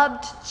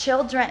beloved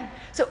children.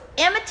 So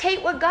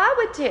imitate what God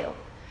would do.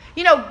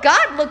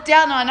 God looked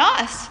down on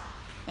us.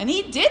 And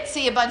he did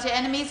see a bunch of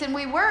enemies, and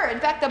we were.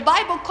 In fact, the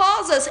Bible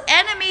calls us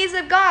enemies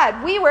of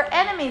God. We were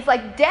enemies,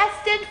 like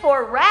destined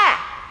for wrath.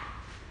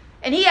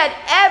 And he had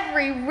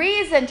every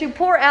reason to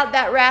pour out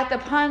that wrath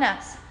upon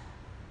us.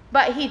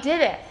 But he did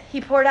it. He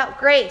poured out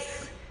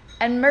grace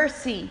and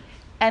mercy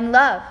and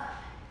love.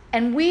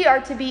 And we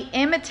are to be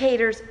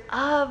imitators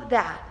of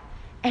that.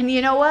 And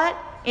you know what?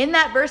 In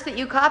that verse that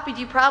you copied,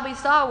 you probably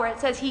saw where it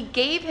says he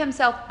gave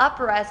himself up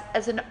for us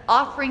as an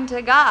offering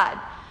to God.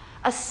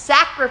 A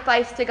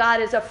sacrifice to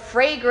God is a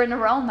fragrant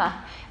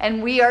aroma,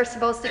 and we are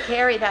supposed to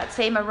carry that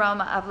same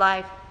aroma of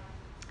life.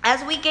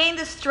 As we gain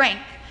the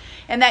strength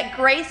and that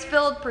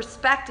grace-filled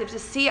perspective to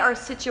see our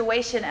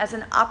situation as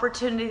an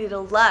opportunity to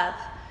love,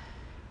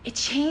 it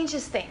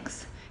changes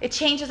things. It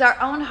changes our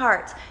own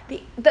hearts.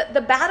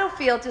 The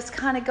battlefield just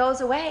kind of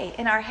goes away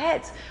in our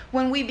heads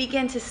when we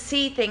begin to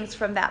see things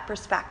from that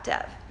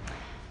perspective.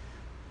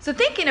 So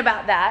thinking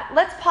about that,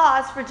 let's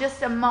pause for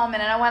just a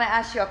moment, and I want to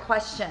ask you a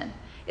question.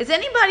 Is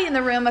anybody in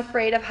the room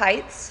afraid of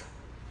heights?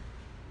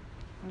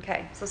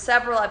 Okay, so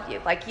several of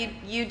you. Like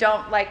you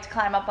don't like to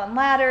climb up on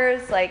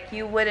ladders. Like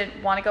you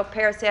wouldn't want to go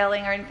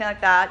parasailing or anything like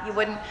that. You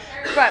wouldn't.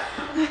 But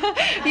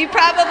you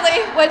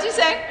probably. What'd you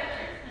say?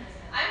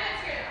 I'm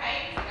not scared of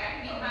heights. Like I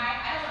can be high.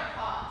 I don't want to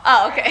fall.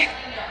 Oh, okay.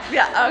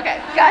 Yeah.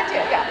 Okay. Gotcha.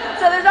 Yeah.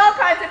 So there's all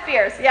kinds of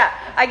fears. Yeah,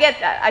 I get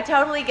that. I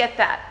totally get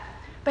that.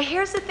 But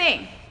here's the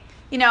thing.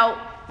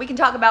 We can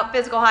talk about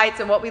physical heights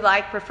and what we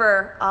like,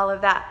 prefer, all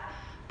of that.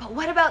 But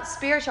what about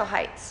spiritual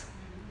heights?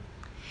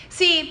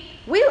 See,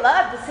 we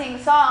love to sing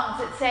songs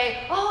that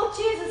say, oh,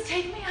 Jesus,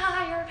 take me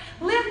higher.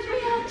 Lift me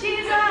up,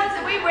 Jesus.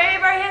 And we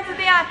wave our hands in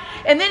the air.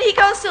 And then he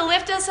goes to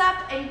lift us up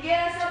and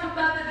get us up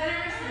above the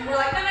bitterness. And we're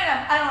like, no,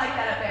 I don't like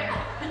that up there.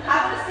 I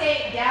want to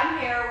stay down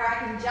here where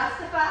I can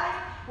justify,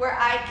 where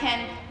I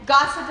can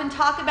gossip and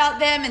talk about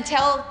them and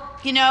tell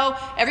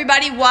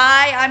everybody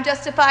why I'm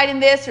justified in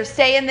this or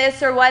saying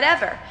this or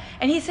whatever.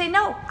 And he's saying,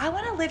 no, I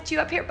want to lift you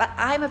up here, but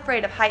I'm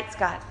afraid of heights,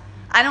 God.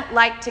 I don't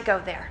like to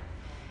go there.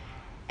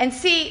 And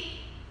see,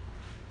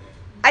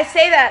 I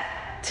say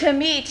that to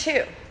me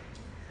too,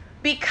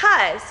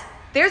 because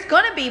there's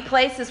going to be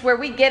places where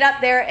we get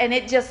up there and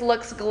it just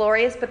looks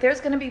glorious, but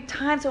there's going to be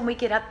times when we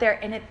get up there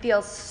and it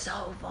feels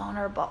so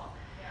vulnerable.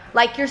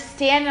 Like you're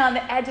standing on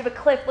the edge of a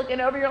cliff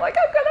looking over, you're like,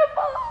 I'm going to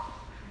fall.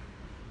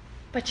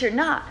 But you're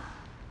not.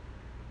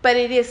 But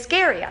it is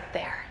scary up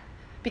there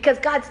because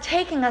God's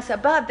taking us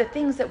above the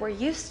things that we're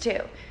used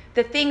to,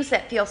 the things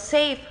that feel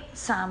safe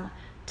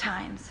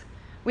sometimes.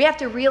 We have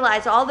to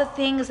realize all the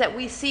things that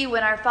we see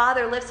when our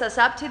Father lifts us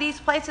up to these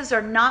places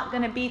are not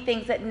going to be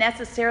things that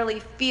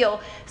necessarily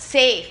feel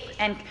safe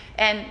and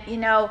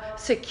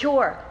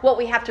secure. What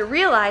we have to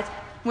realize,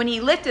 when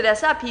he lifted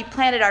us up, he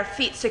planted our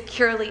feet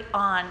securely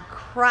on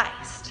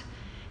Christ.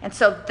 And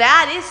so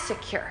that is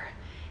secure.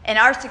 And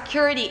our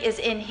security is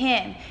in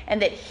him,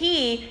 and that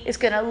he is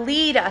going to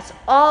lead us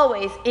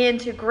always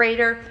into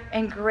greater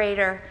and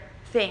greater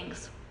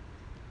things.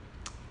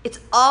 It's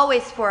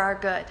always for our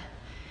good.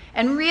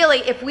 And really,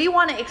 if we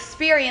want to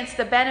experience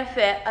the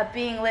benefit of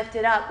being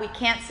lifted up, we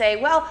can't say,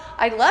 well,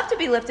 I'd love to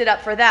be lifted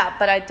up for that,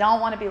 but I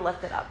don't want to be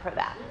lifted up for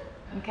that.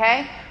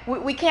 Okay?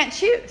 We can't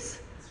choose.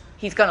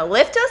 He's going to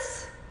lift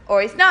us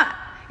or he's not.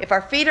 If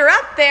our feet are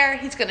up there,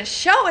 he's going to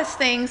show us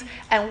things,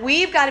 and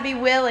we've got to be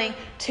willing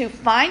to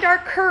find our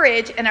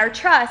courage and our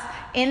trust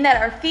in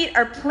that our feet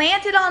are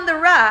planted on the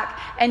rock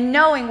and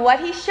knowing what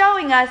he's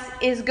showing us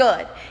is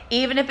good,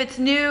 even if it's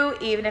new,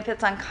 even if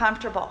it's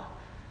uncomfortable.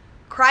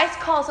 Christ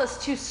calls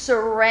us to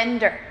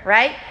surrender,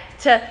 right?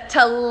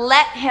 To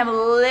let him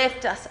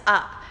lift us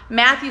up.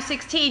 Matthew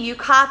 16, you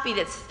copied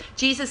it.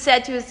 Jesus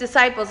said to his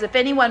disciples, if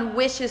anyone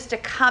wishes to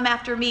come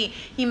after me,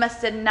 he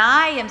must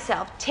deny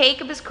himself,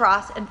 take up his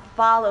cross, and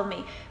follow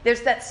me.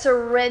 There's that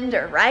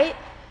surrender, right?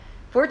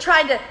 If we're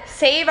trying to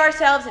save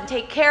ourselves and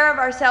take care of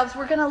ourselves,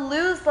 we're going to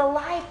lose the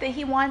life that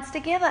he wants to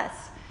give us.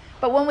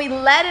 But when we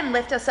let him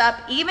lift us up,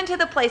 even to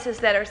the places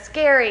that are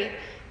scary,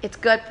 it's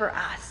good for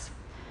us.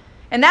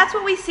 And that's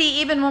what we see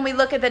even when we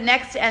look at the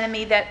next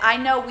enemy that I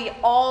know we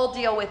all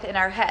deal with in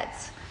our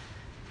heads.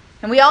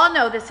 And we all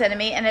know this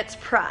enemy, and it's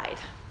pride,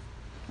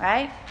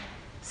 right?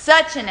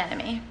 Such an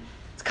enemy.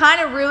 It's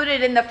kind of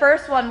rooted in the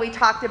first one we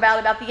talked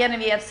about the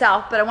enemy of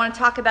self, but I want to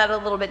talk about it a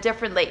little bit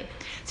differently.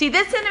 See,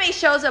 this enemy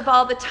shows up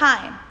all the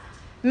time.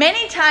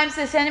 Many times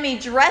this enemy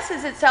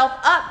dresses itself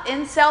up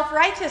in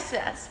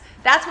self-righteousness.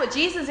 That's what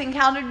Jesus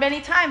encountered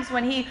many times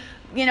when he,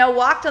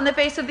 walked on the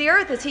face of the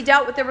earth as he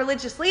dealt with the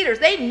religious leaders.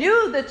 They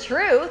knew the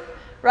truth,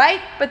 right?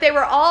 But they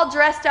were all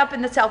dressed up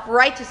in the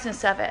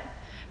self-righteousness of it.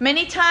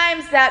 Many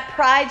times that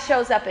pride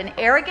shows up in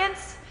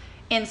arrogance,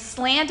 in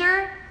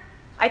slander.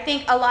 I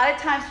think a lot of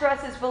times for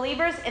us as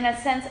believers in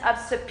a sense of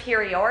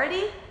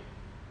superiority,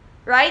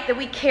 right? That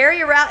we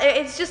carry around.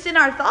 It's just in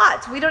our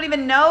thoughts. We don't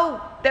even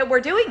know that we're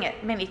doing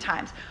it many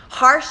times.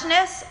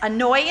 Harshness,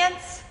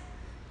 annoyance,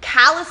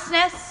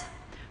 callousness.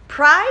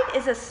 Pride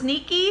is a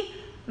sneaky,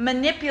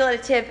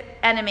 manipulative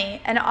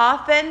enemy, and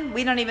often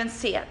we don't even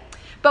see it.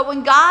 But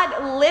when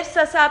God lifts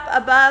us up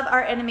above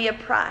our enemy of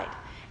pride,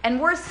 and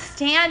we're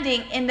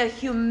standing in the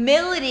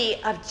humility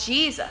of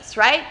Jesus,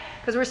 right?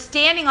 Because we're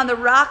standing on the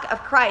rock of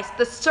Christ,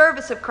 the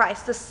service of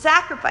Christ, the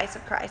sacrifice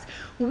of Christ.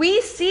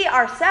 We see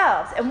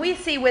ourselves, and we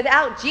see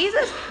without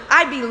Jesus,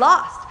 I'd be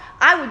lost.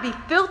 I would be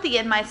filthy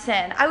in my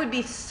sin. I would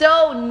be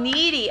so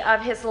needy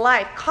of his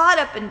life, caught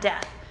up in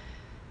death.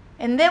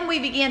 And then we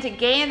begin to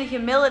gain the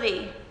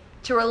humility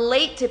to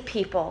relate to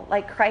people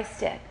like Christ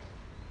did.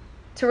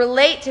 To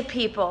relate to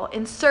people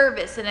in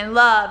service and in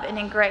love and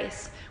in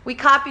grace. We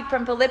copied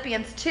from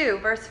Philippians 2,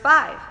 verse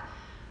 5,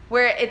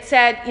 where it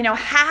said,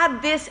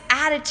 have this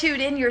attitude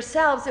in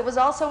yourselves. It was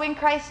also in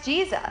Christ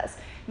Jesus.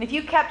 And if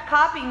you kept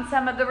copying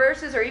some of the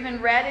verses or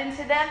even read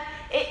into them,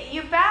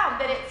 you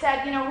found that it said,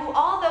 who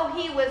although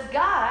he was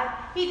God,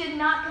 he did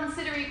not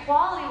consider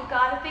equality with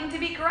God a thing to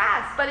be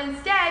grasped, but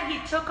instead he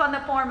took on the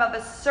form of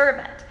a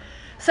servant.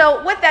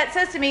 So what that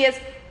says to me is,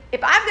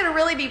 if I'm going to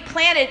really be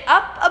planted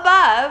up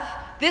above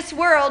this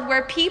world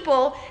where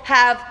people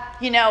have,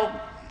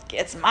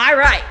 it's my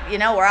right.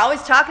 We're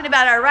always talking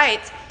about our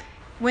rights.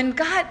 When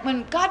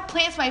God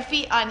plants my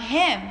feet on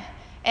him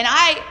and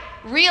I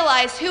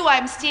realize who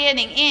I'm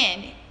standing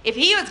in, if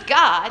he is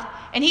God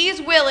and he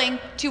is willing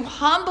to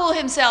humble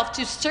himself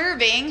to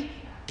serving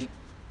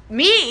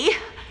me,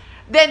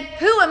 then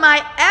who am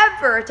I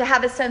ever to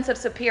have a sense of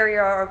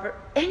superior over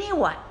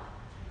anyone?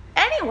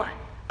 Anyone.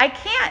 I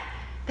can't.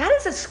 That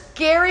is a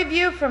scary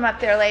view from up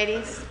there,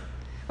 ladies.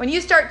 When you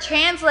start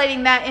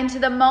translating that into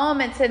the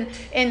moments and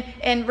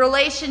in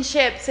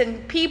relationships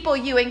and people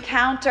you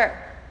encounter,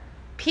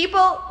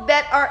 people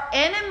that are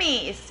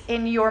enemies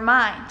in your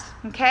mind,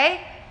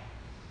 okay?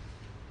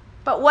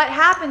 But what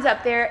happens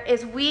up there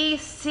is we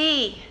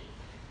see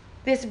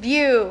this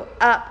view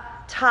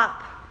up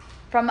top,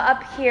 from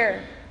up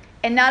here.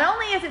 And not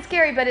only is it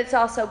scary, but it's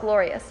also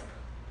glorious.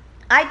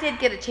 I did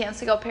get a chance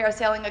to go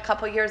parasailing a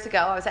couple years ago.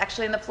 I was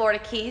actually in the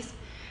Florida Keys.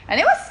 And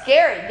it was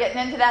scary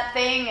getting into that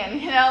thing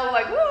and,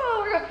 like,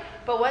 whoa.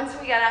 But once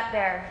we got up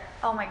there,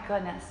 oh my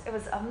goodness, it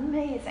was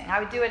amazing. I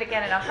would do it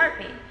again in a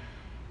heartbeat.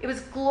 It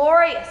was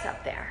glorious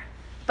up there.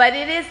 But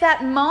it is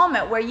that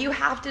moment where you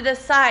have to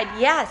decide,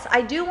 yes,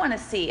 I do want to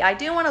see, I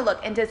do want to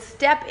look, and to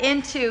step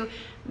into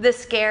the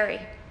scary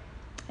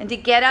and to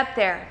get up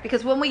there.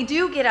 Because when we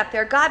do get up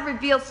there, God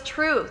reveals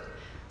truth.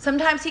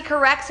 Sometimes he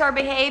corrects our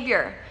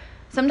behavior.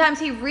 Sometimes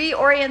he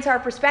reorients our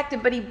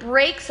perspective, but he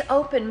breaks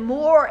open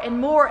more and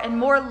more and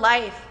more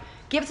life,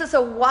 gives us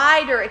a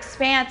wider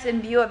expanse in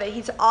view of it.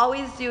 He's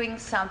always doing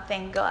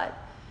something good.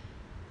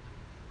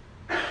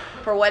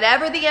 For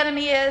whatever the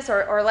enemy is,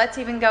 or let's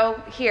even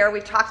go here,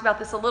 we've talked about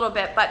this a little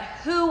bit, but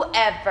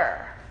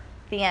whoever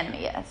the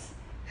enemy is,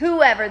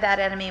 whoever that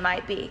enemy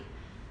might be.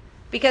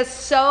 Because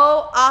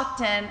so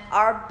often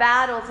our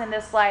battles in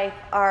this life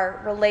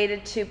are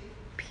related to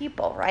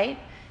people, right?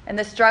 And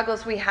the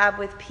struggles we have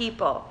with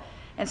people.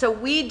 And so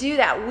we do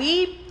that.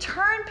 We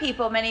turn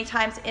people many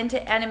times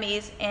into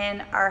enemies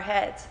in our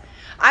heads.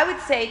 I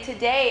would say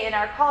today in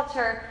our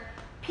culture,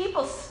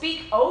 people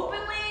speak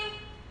openly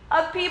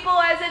of people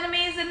as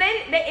enemies, and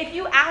they if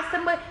you ask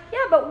them,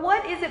 but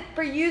what is it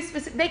for you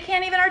specific? They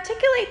can't even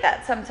articulate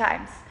that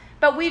sometimes.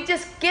 But we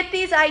just get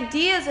these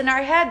ideas in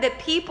our head that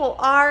people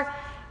are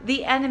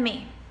the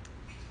enemy.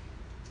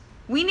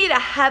 We need a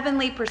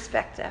heavenly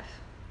perspective,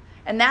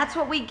 and that's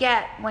what we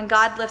get when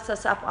God lifts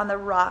us up on the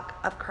rock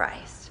of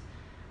Christ.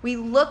 We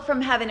look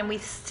from heaven and we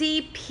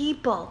see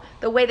people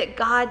the way that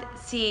God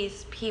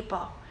sees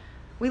people.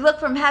 We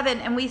look from heaven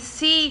and we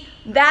see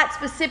that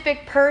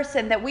specific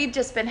person that we've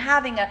just been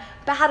having a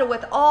battle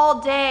with all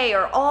day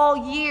or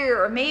all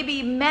year or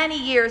maybe many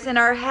years in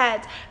our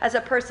heads as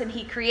a person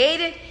he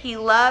created, he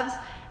loves,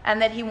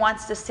 and that he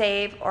wants to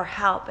save or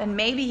help. And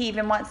maybe he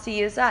even wants to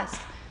use us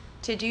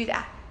to do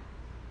that.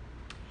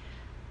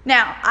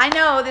 Now, I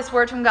know this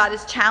word from God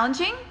is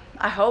challenging.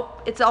 I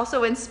hope it's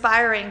also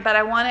inspiring, but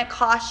I want to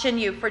caution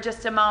you for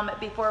just a moment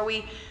before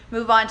we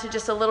move on to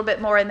just a little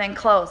bit more and then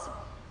close.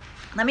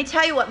 Let me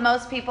tell you what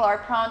most people are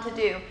prone to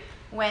do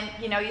when,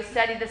 you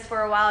study this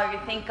for a while or you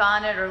think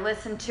on it or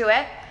listen to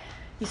it.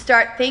 You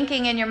start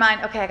thinking in your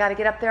mind, okay, I got to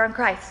get up there on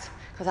Christ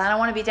because I don't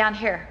want to be down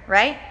here,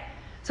 right?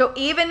 So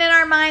even in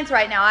our minds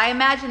right now, I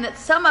imagine that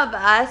some of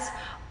us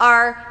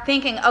are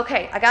thinking,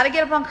 okay, I got to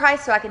get up on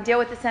Christ so I can deal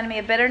with this enemy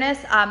of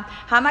bitterness. How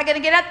am I going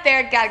to get up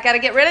there? Got to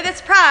get rid of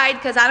this pride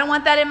because I don't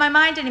want that in my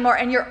mind anymore.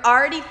 And you're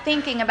already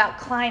thinking about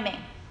climbing.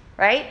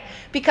 Right?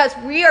 Because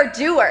we are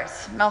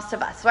doers, most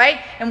of us,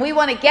 right? And we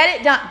want to get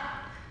it done.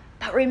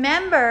 But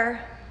remember,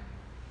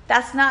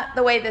 that's not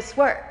the way this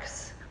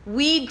works.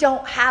 We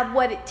don't have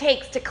what it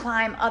takes to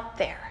climb up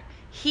there.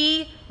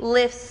 He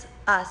lifts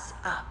us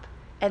up.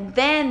 And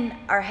then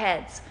our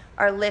heads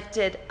are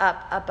lifted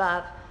up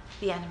above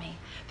the enemy.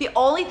 The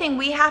only thing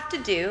we have to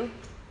do,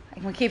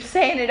 and we keep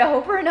saying it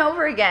over and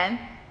over again,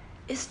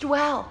 is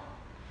dwell.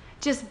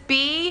 Just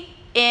be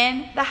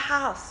in the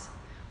house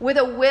with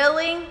a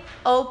willing,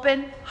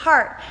 open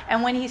heart.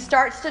 And when he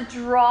starts to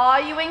draw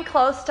you in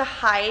close to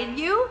hide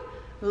you,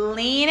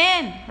 lean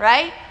in,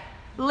 right?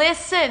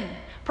 Listen.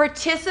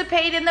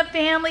 Participate in the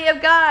family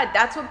of God.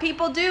 That's what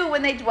people do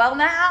when they dwell in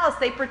the house.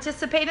 They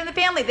participate in the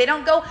family. They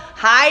don't go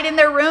hide in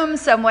their room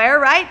somewhere,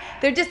 right?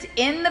 They're just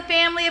in the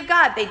family of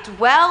God. They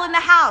dwell in the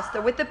house.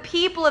 They're with the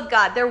people of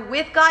God. They're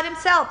with God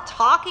himself,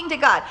 talking to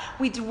God.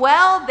 We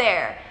dwell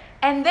there.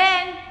 And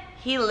then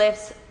he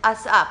lifts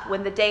us up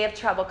when the day of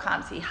trouble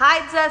comes. He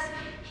hides us.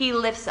 He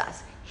lifts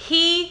us.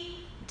 He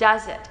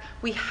does it.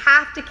 We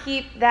have to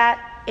keep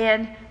that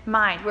in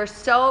mind. We're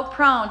so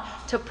prone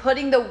to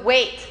putting the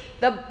weight,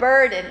 the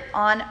burden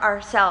on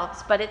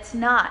ourselves, but it's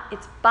not.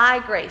 It's by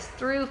grace,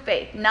 through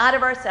faith, not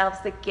of ourselves,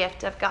 the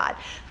gift of God.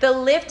 The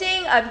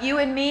lifting of you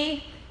and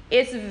me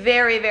is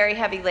very, very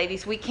heavy,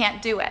 ladies. We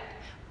can't do it,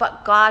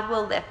 but God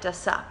will lift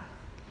us up.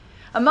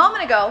 A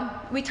moment ago,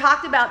 we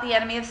talked about the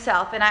enemy of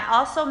self, and I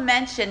also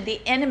mentioned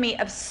the enemy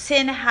of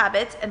sin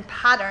habits and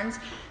patterns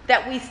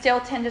that we still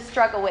tend to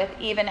struggle with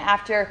even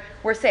after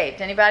we're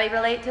saved. Anybody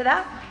relate to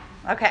that?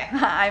 Okay,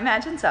 I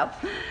imagine so.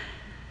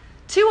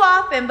 Too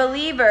often,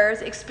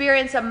 believers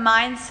experience a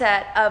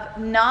mindset of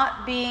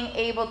not being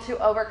able to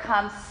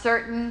overcome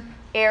certain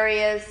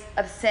areas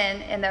of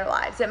sin in their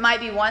lives. It might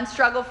be one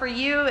struggle for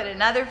you and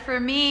another for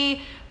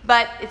me,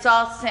 but it's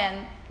all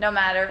sin no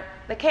matter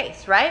the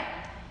case, right?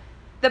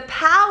 The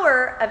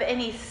power of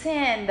any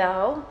sin,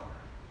 though,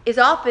 is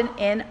often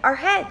in our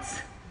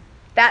heads.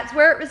 That's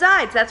where it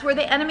resides. That's where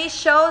the enemy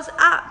shows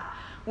up.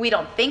 We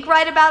don't think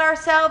right about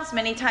ourselves.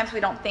 Many times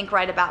we don't think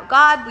right about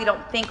God. We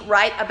don't think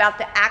right about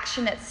the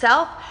action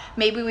itself.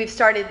 Maybe we've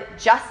started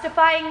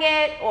justifying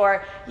it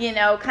or,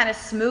 kind of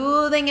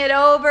smoothing it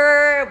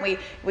over.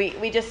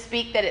 We just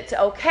speak that it's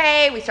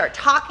okay. We start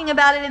talking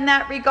about it in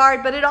that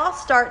regard, but it all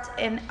starts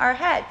in our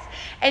heads.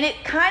 And it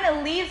kind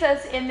of leaves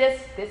us in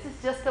this is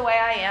just the way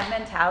I am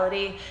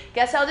mentality.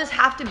 Guess I'll just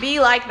have to be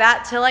like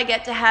that till I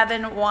get to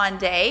heaven one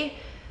day.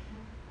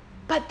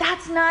 But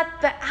that's not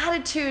the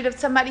attitude of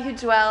somebody who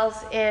dwells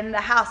in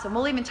the house. And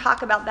we'll even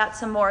talk about that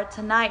some more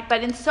tonight.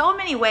 But in so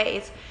many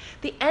ways,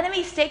 The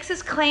enemy stakes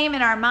his claim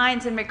in our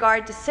minds in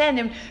regard to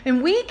sin,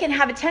 and we can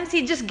have a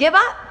tendency to just give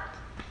up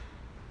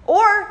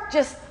or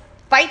just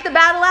fight the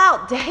battle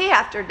out day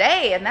after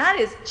day, and that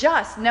is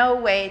just no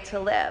way to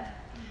live.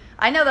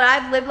 I know that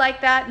I've lived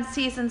like that in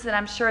seasons, and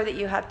I'm sure that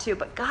you have too,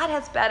 but God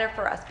has better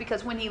for us,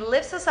 because when he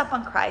lifts us up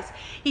on Christ,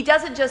 he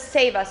doesn't just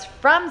save us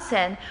from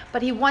sin,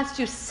 but he wants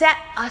to set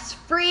us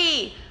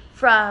free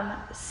from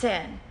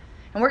sin.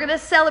 And we're going to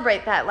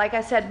celebrate that, like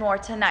I said, more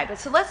tonight. But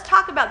so let's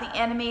talk about the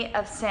enemy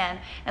of sin,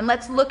 and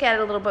let's look at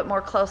it a little bit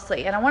more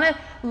closely. And I want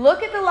to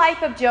look at the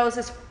life of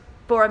Joseph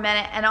for a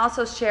minute and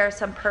also share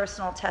some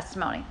personal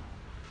testimony.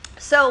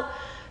 So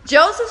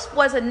Joseph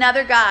was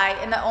another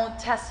guy in the Old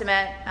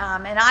Testament,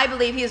 and I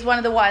believe he is one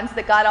of the ones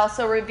that God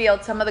also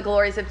revealed some of the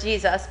glories of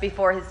Jesus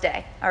before his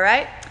day, all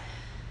right?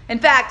 In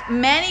fact,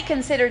 many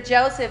consider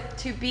Joseph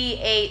to be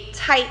a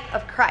type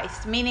of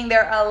Christ, meaning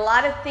there are a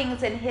lot of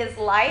things in his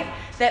life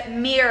that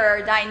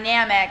mirror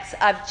dynamics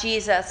of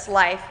Jesus'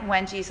 life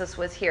when Jesus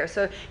was here.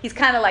 So he's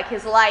kind of like,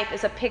 his life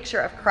is a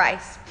picture of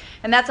Christ,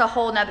 and that's a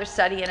whole nother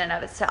study in and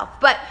of itself.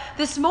 But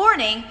this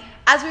morning,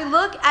 as we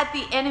look at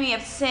the enemy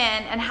of sin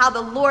and how the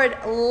Lord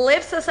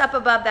lifts us up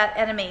above that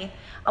enemy,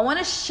 I want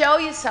to show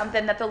you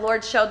something that the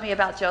Lord showed me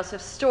about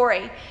Joseph's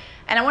story.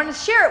 And I want to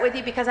share it with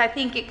you because I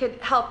think it could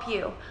help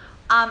you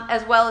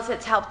as well as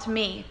it's helped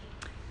me.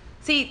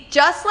 See,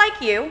 just like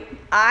you,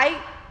 I'm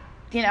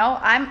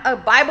a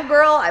Bible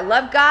girl. I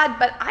love God,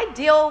 but I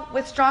deal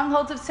with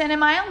strongholds of sin in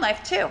my own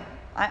life too.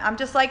 I'm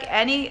just like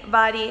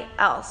anybody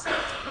else.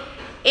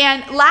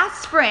 And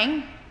last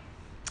spring,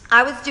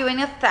 I was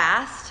doing a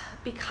fast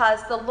because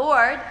the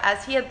Lord,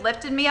 as he had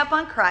lifted me up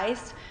on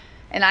Christ,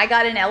 and I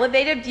got an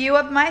elevated view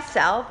of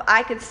myself,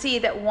 I could see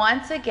that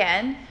once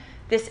again,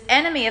 this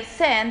enemy of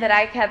sin that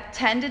I have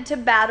tended to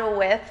battle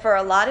with for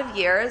a lot of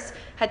years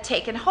had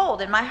taken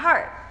hold in my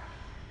heart.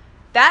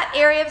 That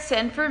area of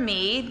sin for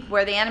me,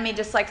 where the enemy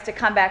just likes to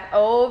come back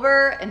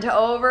over and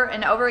over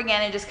and over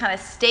again and just kind of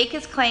stake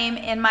his claim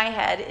in my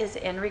head, is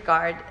in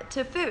regard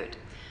to food.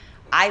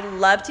 I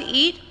love to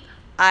eat.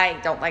 I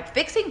don't like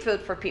fixing food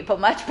for people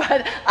much,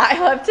 but I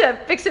love to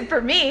fix it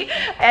for me.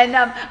 And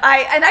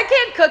I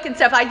can't cook and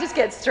stuff. I just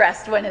get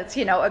stressed when it's,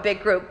 a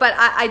big group. But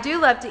I do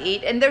love to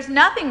eat, and there's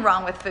nothing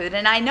wrong with food,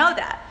 and I know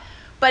that.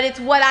 But it's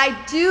what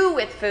I do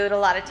with food a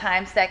lot of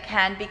times that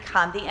can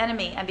become the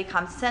enemy and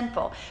become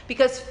sinful.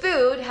 Because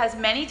food has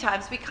many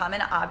times become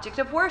an object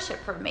of worship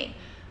for me.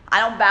 I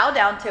don't bow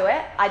down to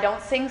it. I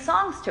don't sing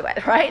songs to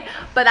it, right?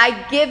 But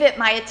I give it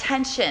my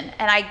attention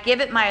and I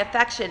give it my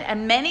affection.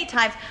 And many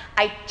times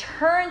I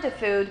turn to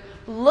food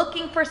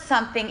looking for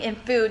something in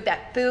food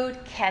that food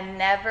can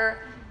never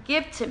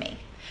give to me.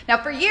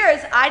 Now, for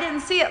years, I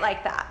didn't see it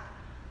like that.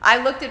 I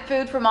looked at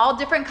food from all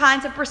different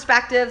kinds of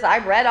perspectives. I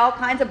read all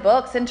kinds of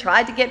books and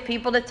tried to get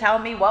people to tell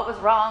me what was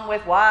wrong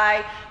with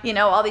why,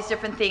 all these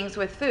different things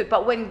with food.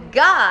 But when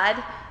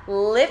God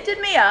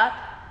lifted me up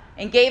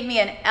and gave me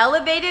an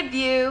elevated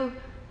view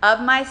of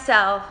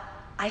myself,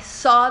 I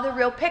saw the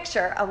real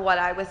picture of what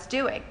I was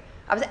doing.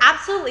 I was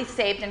absolutely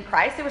saved in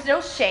Christ. There was no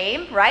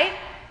shame, right?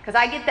 Because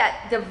I get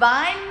that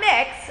divine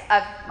mix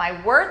of my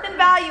worth and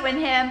value in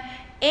him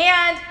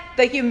and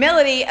the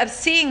humility of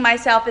seeing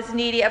myself as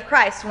needy of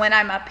Christ when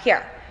I'm up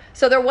here.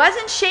 So there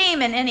wasn't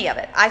shame in any of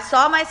it. I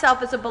saw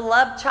myself as a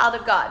beloved child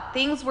of God.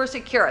 Things were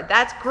secure.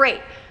 That's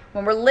great.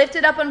 When we're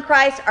lifted up in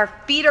Christ, our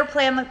feet are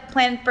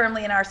planted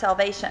firmly in our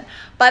salvation.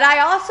 But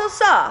I also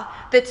saw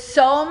that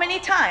so many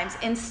times,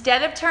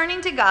 instead of turning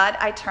to God,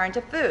 I turned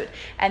to food.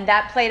 And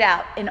that played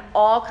out in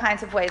all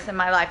kinds of ways in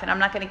my life. And I'm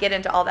not going to get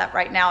into all that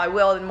right now. I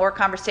will in more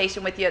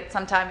conversation with you at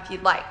some time if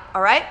you'd like.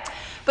 All right?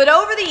 But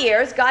over the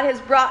years, God has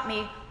brought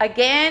me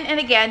again and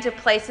again to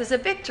places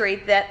of victory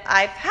that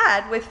I've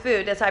had with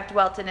food as I've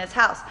dwelt in his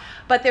house.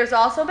 But there's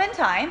also been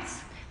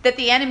times that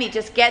the enemy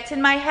just gets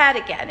in my head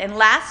again. And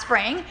last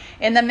spring,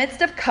 in the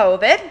midst of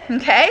COVID,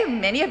 okay,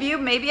 many of you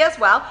maybe as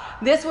well,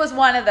 this was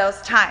one of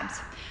those times.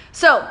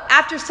 So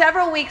after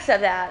several weeks of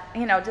that,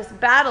 just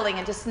battling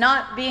and just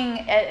not being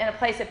in a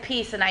place of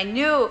peace, and I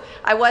knew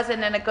I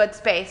wasn't in a good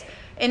space,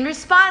 in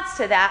response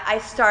to that, I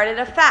started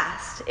a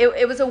fast.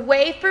 It was a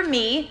way for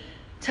me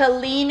to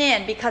lean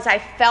in because I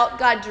felt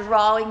God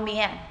drawing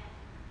me in,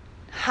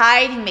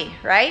 hiding me,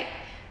 right?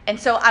 And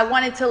so I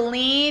wanted to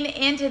lean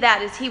into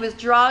that as he was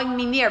drawing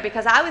me near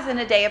because I was in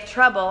a day of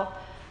trouble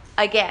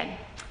again.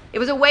 It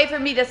was a way for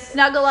me to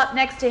snuggle up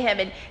next to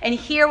him and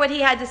hear what he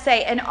had to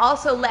say and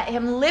also let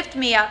him lift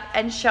me up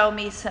and show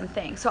me some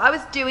things. So I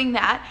was doing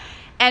that.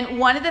 And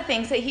one of the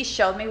things that he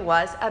showed me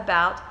was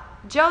about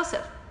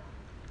Joseph.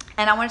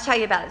 And I want to tell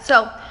you about it.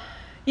 So,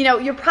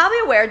 you're probably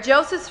aware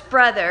Joseph's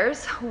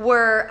brothers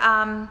were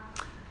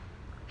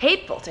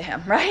hateful to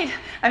him, right?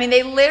 I mean,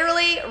 they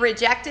literally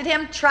rejected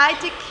him, tried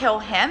to kill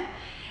him,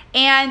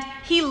 and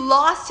he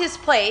lost his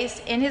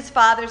place in his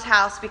father's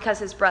house because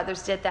his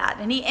brothers did that.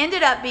 And he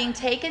ended up being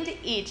taken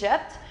to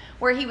Egypt,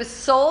 where he was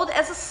sold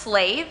as a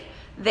slave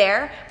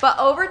there. But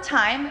over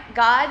time,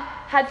 God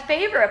had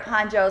favor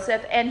upon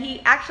Joseph, and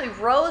he actually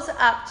rose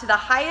up to the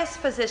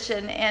highest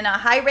position in a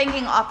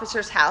high-ranking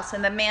officer's house,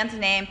 and the man's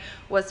name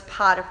was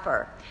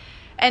Potiphar.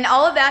 And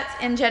all of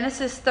that's in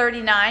Genesis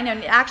 39.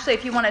 And actually,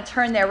 if you want to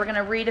turn there, we're going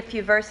to read a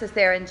few verses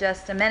there in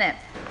just a minute.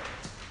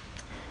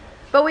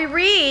 But we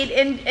read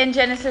in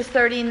Genesis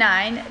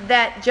 39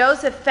 that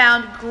Joseph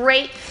found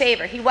great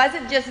favor. He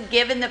wasn't just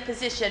given the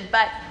position,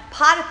 but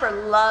Potiphar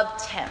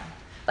loved him.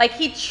 Like,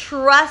 he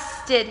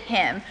trusted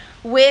him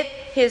with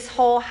his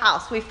whole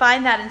house. We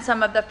find that in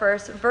some of the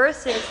first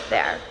verses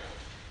there.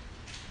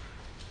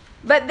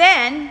 But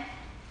then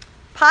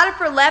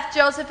Potiphar left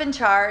Joseph in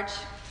charge,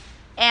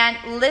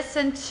 and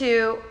listen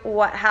to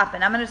what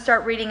happened. I'm going to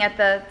start reading at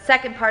the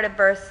second part of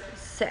verse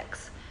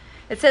 6.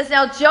 It says,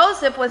 "Now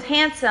Joseph was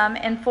handsome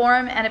in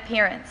form and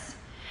appearance.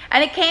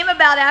 And it came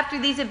about after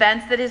these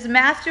events that his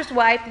master's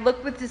wife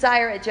looked with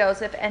desire at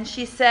Joseph, and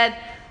she said,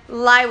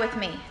 'Lie with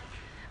me.'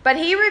 But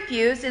he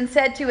refused and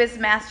said to his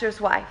master's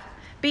wife,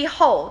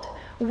 'Behold,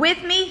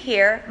 with me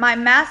here, my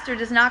master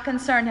does not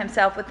concern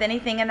himself with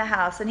anything in the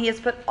house, and he has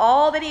put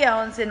all that he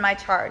owns in my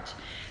charge.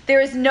 There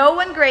is no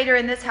one greater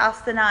in this house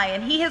than I,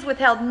 and he has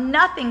withheld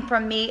nothing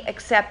from me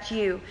except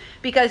you,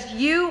 because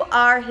you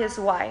are his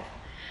wife.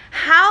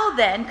 How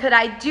then could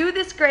I do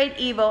this great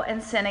evil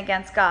and sin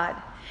against God?'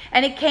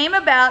 And it came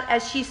about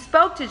as she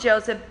spoke to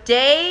Joseph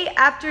day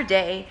after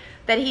day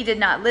that he did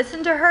not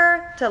listen to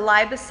her, to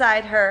lie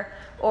beside her,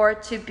 or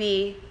to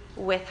be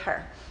with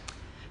her."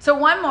 So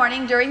one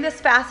morning during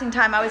this fasting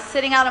time, I was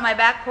sitting out on my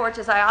back porch,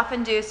 as I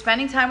often do,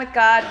 spending time with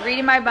God,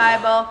 reading my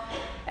Bible,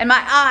 and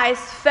my eyes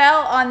fell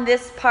on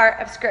this part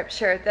of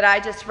Scripture that I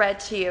just read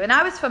to you. And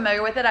I was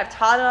familiar with it. I've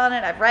taught on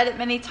it. I've read it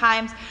many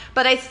times.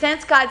 But I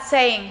sensed God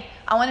saying,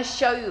 "I want to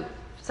show you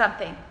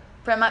something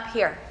from up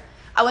here.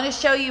 I want to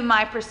show you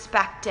my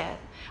perspective.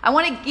 I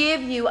want to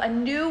give you a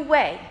new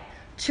way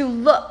to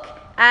look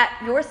at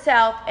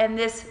yourself and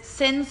this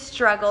sin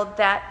struggle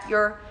that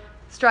you're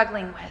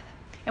struggling with."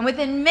 And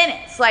within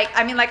minutes, I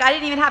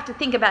didn't even have to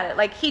think about it.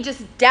 Like, he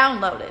just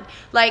downloaded,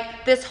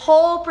 this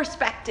whole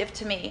perspective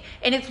to me.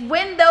 And it's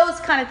when those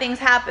kind of things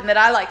happen that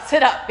I,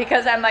 sit up,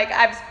 because I'm like,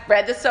 I've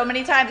read this so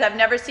many times. I've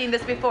never seen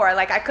this before.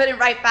 I couldn't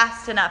write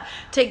fast enough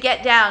to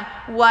get down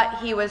what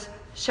he was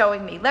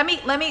showing me. Let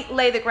me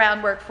lay the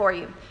groundwork for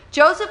you.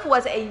 Joseph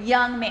was a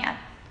young man,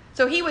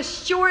 so he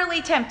was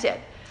surely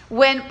tempted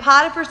when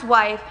Potiphar's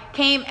wife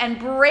came and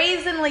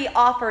brazenly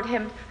offered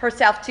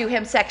herself to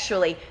him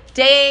sexually,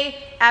 day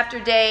after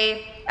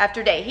day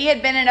after day. He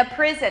had been in a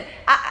prison.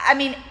 I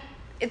mean,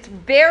 it's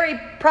very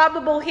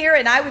probable here,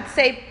 and I would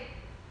say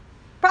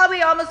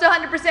probably almost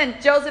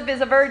 100% Joseph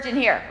is a virgin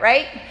here,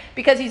 right?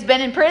 Because he's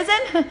been in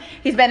prison,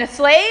 he's been a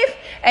slave,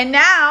 and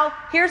now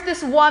here's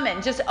this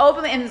woman just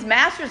openly, and his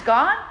master's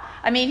gone.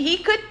 I mean, he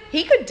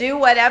could do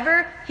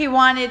whatever he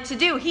wanted to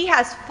do. He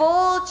has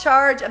full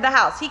charge of the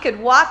house. He could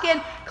walk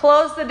in,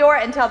 close the door,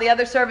 and tell the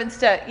other servants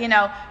to,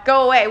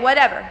 go away,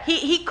 whatever.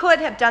 He could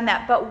have done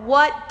that. But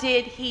what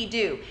did he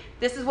do?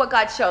 This is what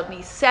God showed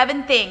me.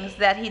 7 things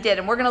that he did,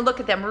 and we're going to look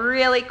at them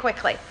really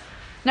quickly.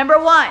 Number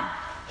 1,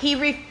 he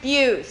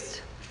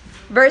refused.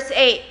 Verse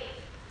 8,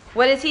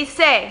 what does he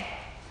say?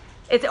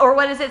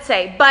 What does it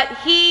say? But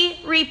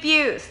he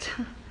refused.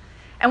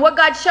 And what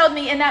God showed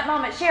me in that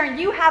moment, Sharon,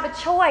 you have a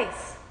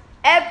choice.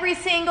 Every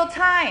single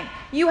time,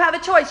 you have a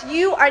choice.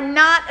 You are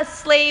not a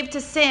slave to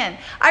sin.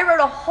 I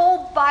wrote a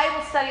whole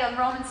Bible study on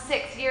Romans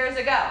 6 years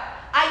ago.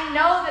 I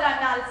know that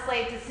I'm not a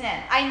slave to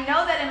sin. I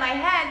know that in my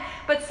head,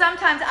 but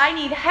sometimes I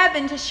need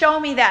heaven to show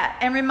me that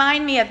and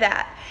remind me of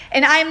that.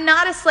 And I am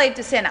not a slave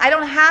to sin. I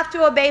don't have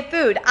to obey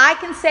food. I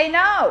can say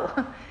no.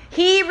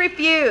 He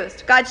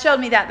refused. God showed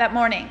me that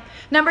morning.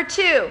 Number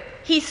 2,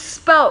 he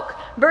spoke.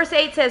 Verse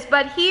 8 says,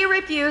 but he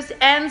refused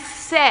and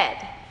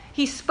said.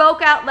 He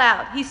spoke out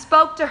loud. He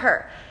spoke to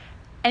her.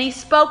 And he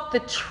spoke the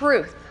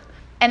truth.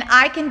 And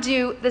I can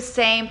do the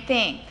same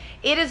thing.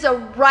 It is a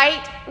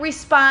right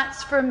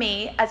response for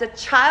me as a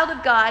child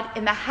of God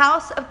in the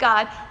house of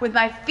God with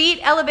my feet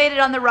elevated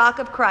on the rock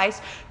of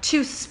Christ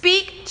to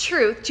speak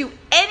truth to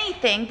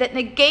anything that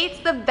negates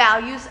the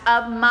values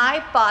of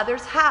my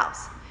Father's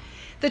house.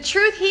 The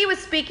truth he was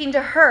speaking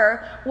to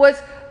her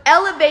was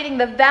elevating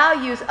the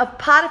values of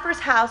Potiphar's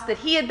house that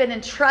he had been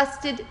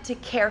entrusted to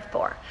care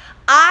for.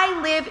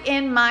 I live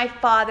in my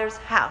Father's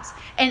house,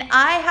 and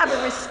I have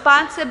a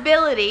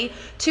responsibility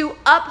to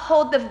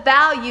uphold the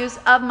values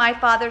of my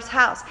Father's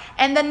house.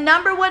 And the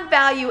number 1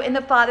 value in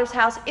the Father's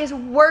house is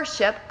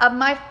worship of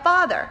my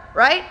Father,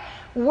 right?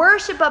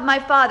 Worship of my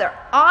Father,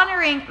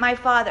 honoring my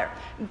Father.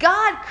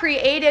 God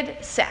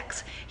created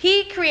sex.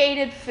 He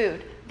created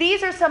food.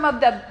 These are some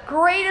of the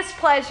greatest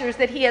pleasures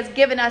that he has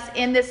given us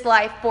in this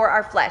life for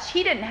our flesh.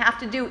 He didn't have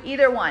to do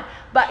either one,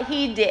 but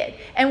he did.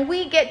 And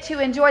we get to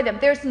enjoy them.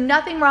 There's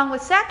nothing wrong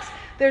with sex.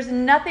 There's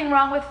nothing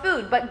wrong with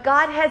food. But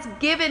God has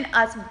given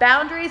us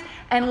boundaries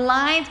and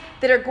lines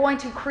that are going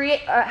to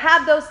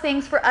have those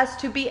things for us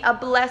to be a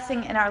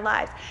blessing in our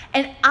lives.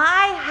 And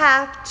I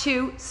have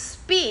to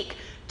speak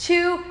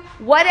to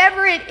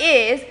whatever it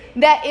is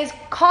that is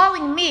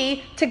calling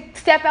me to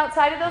step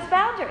outside of those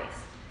boundaries.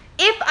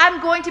 If I'm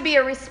going to be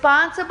a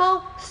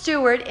responsible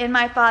steward in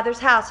my Father's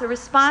house, a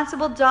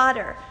responsible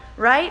daughter,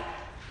 right?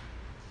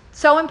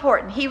 So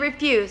important. He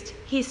refused.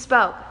 He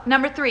spoke.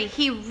 Number 3,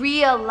 he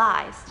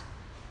realized.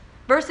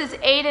 Verses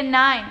 8 and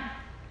 9.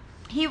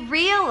 He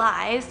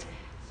realized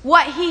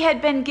what he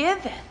had been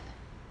given.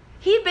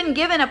 He'd been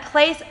given a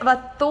place of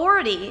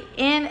authority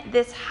in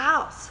this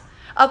house,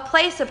 a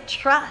place of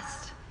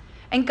trust.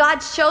 And God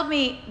showed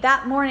me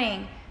that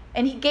morning,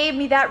 and he gave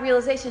me that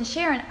realization.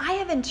 Sharon, I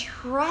have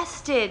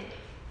entrusted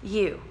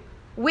you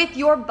with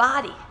your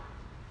body.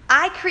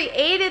 I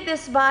created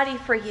this body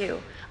for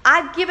you.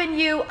 I've given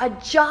you a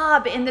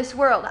job in this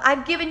world.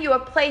 I've given you a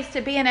place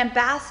to be an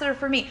ambassador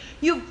for me.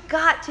 You've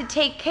got to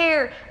take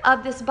care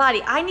of this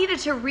body. I needed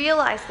to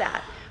realize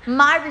that.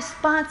 My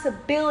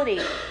responsibility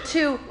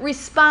to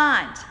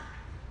respond.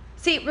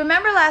 See,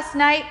 remember last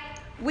night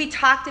we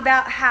talked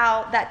about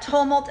how that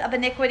tumult of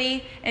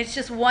iniquity, and it's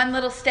just one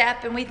little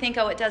step, and we think,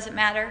 oh, it doesn't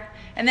matter.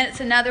 And then it's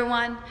another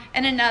one,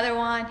 and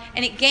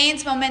it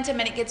gains momentum,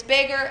 and it gets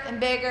bigger and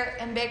bigger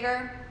and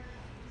bigger.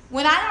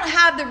 When I don't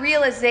have the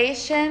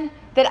realization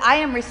that I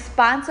am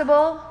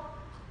responsible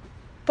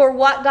for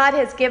what God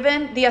has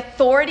given, the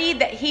authority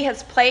that he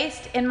has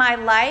placed in my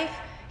life,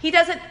 he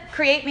doesn't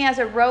create me as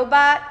a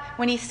robot.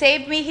 When he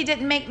saved me, he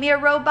didn't make me a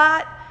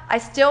robot. I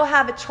still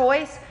have a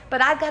choice,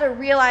 but I've got to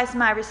realize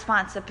my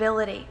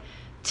responsibility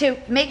to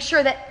make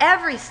sure that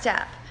every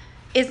step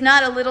is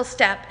not a little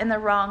step in the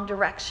wrong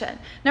direction.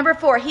 Number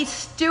 4, he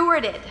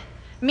stewarded,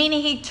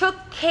 meaning he took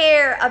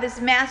care of his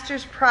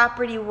master's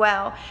property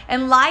well.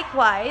 And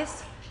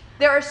likewise,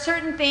 there are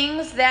certain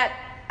things that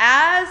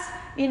as,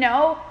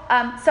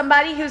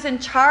 somebody who's in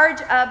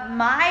charge of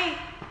my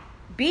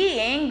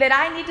being, that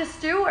I need to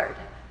steward.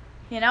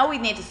 We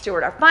need to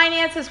steward our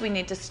finances. We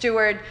need to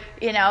steward,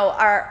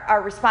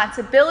 our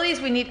responsibilities.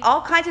 We need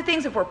all kinds of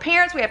things. If we're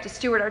parents, we have to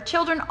steward our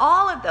children,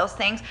 all of those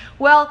things.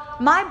 Well,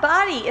 my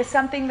body is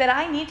something that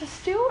I need to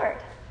steward.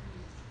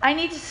 I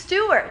need to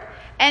steward.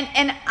 And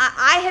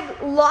I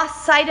had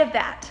lost sight of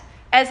that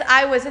as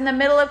I was in the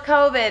middle of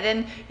COVID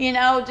and,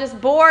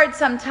 just bored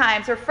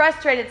sometimes or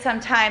frustrated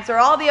sometimes, or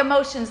all the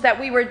emotions that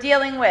we were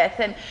dealing with.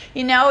 And,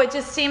 it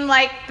just seemed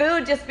like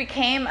food just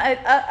became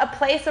a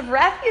place of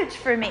refuge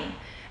for me.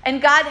 And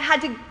God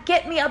had to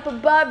get me up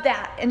above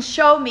that and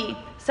show me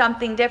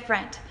something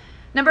different.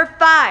 Number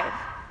 5,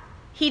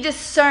 he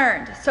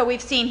discerned. So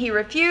we've seen he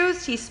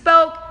refused, he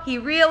spoke, he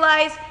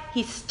realized,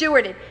 he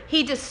stewarded,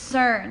 he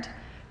discerned.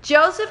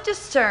 Joseph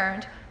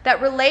discerned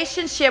that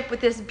relationship with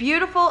this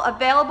beautiful,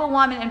 available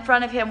woman in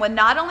front of him would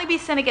not only be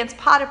sin against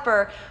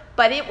Potiphar,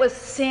 but it was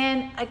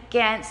sin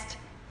against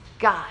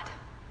God.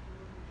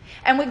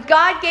 And when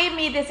God gave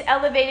me this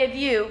elevated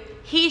view,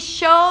 he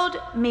showed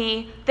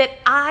me that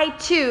I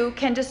too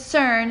can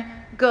discern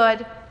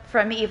good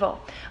from evil.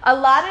 A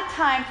lot of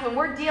times when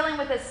we're dealing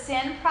with a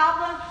sin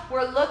problem,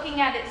 we're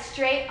looking at it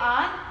straight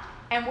on,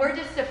 and we're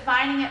just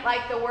defining it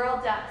like the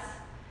world does.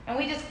 And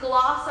we just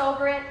gloss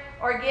over it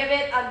or give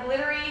it a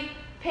glittery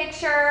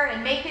picture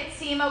and make it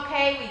seem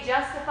okay. We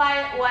justify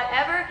it,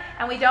 whatever,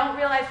 and we don't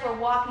realize we're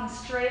walking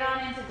straight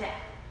on into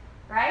death,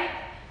 right?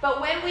 But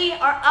when we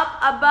are up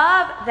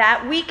above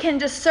that, we can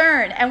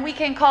discern, and we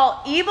can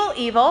call evil,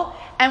 evil,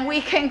 and we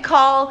can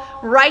call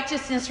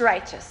righteousness,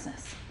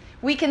 righteousness.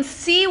 We can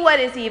see what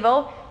is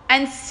evil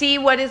and see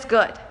what is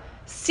good.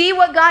 See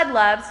what God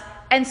loves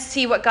and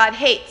see what God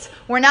hates.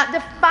 We're not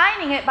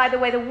defining it by the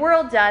way the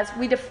world does.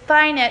 We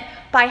define it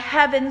by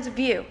heaven's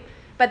view.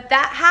 But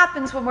that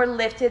happens when we're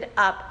lifted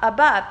up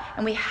above.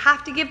 And we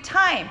have to give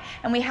time,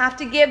 and we have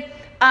to give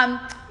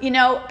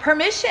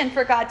permission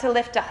for God to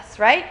lift us,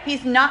 right?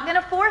 He's not going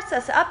to force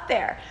us up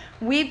there.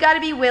 We've got to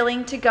be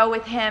willing to go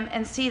with him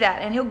and see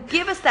that. And he'll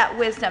give us that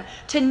wisdom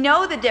to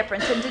know the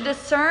difference and to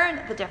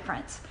discern the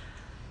difference.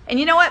 And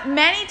you know what?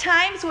 Many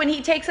times when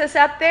he takes us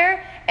up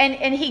there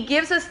and he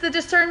gives us the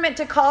discernment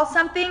to call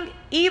something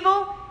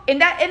evil,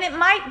 and it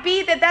might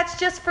be that that's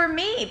just for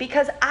me,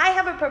 because I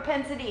have a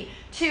propensity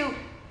to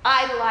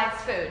idolize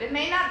food. It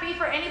may not be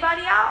for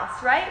anybody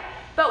else, right?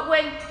 But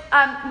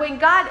when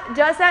God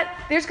does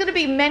that, there's going to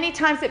be many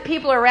times that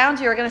people around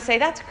you are going to say,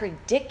 that's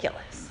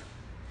ridiculous.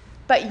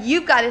 But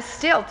you've got to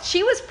still.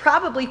 She was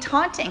probably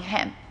taunting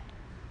him.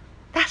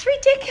 That's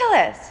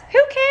ridiculous. Who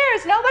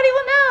cares? Nobody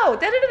will know.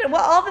 Da-da-da-da.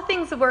 Well, all the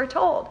things that we're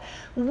told.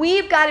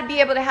 We've got to be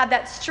able to have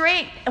that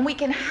strength, and we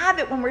can have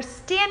it when we're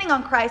standing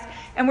on Christ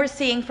and we're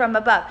seeing from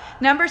above.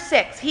 Number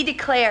 6, he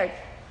declared.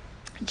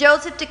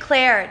 Joseph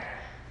declared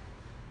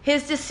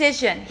his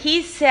decision.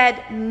 He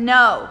said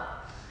no.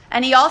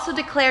 And he also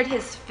declared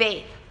his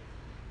faith.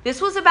 This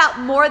was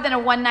about more than a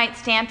one-night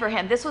stand for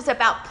him. This was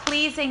about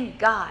pleasing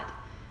God.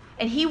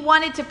 And he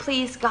wanted to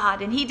please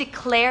God, and he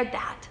declared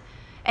that.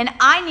 And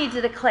I need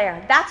to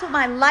declare. That's what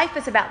my life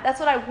is about. That's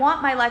what I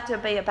want my life to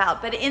be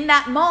about. But in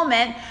that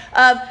moment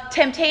of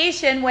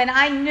temptation, when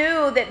I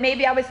knew that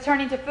maybe I was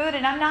turning to food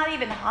and I'm not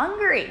even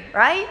hungry,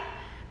 right?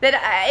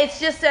 That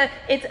it's just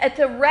it's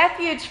a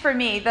refuge for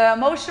me, the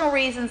emotional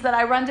reasons that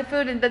I run to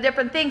food and the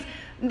different things,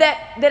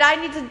 that I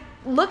need to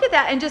look at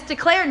that and just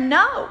declare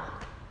no.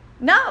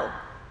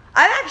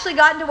 I've actually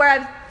gotten to where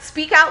I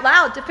speak out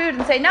loud to food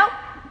and say, nope,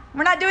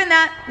 we're not doing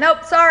that.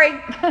 Nope, sorry.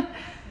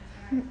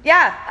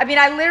 Yeah, I mean,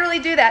 I literally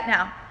do that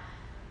now.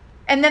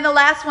 And then the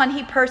last one,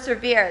 he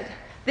persevered.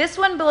 This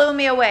one blew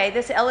me away,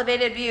 this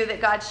elevated view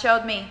that God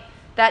showed me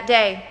that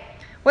day.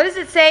 What does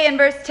it say in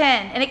verse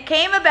 10? And it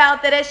came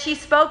about that as she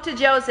spoke to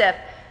Joseph,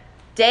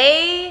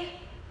 day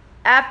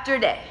after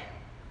day,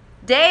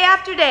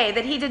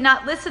 that he did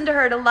not listen to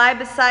her to lie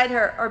beside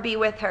her or be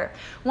with her.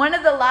 One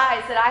of the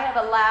lies that I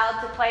have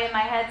allowed to play in my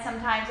head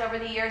sometimes over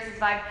the years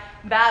as I've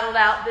battled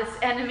out this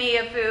enemy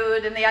of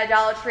food and the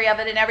idolatry of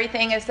it and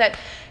everything is that,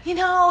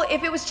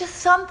 if it was just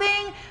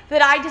something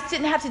that I just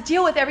didn't have to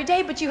deal with every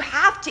day, but you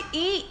have to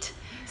eat.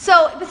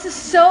 So this is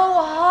so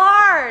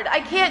hard. I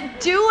can't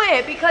do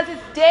it because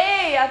it's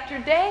day after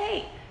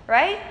day,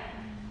 right?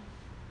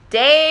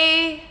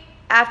 Day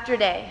after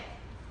day,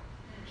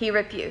 he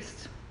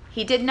refused.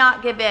 He did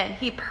not give in.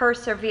 He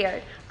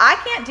persevered. I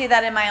can't do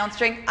that in my own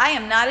strength. I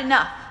am not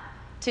enough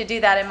to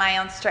do that in my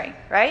own strength,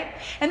 right?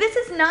 And this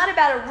is not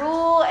about a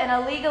rule and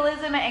a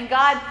legalism and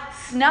God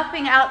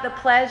snuffing out the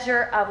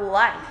pleasure of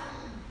life.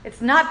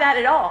 It's not that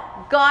at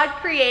all. God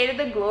created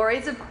the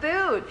glories of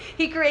food.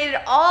 He created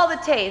all the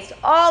taste,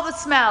 all the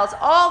smells,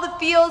 all the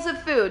feels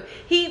of food.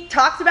 He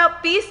talks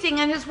about feasting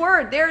in his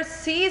word. There are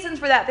seasons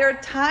for that. There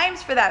are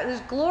times for that.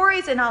 There's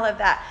glories in all of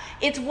that.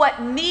 It's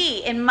what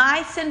me and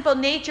my sinful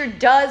nature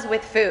does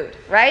with food,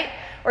 right?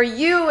 Or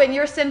you and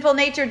your sinful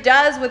nature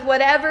does with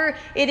whatever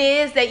it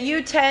is that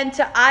you tend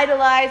to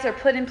idolize or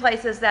put in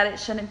places that it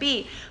shouldn't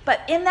be.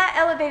 But in that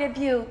elevated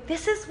view,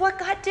 this is what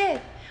God did.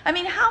 I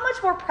mean, how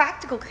much more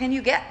practical can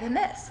you get than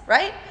this,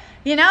 right?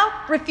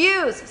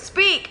 Refuse,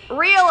 speak,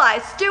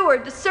 realize,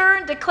 steward,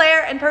 discern,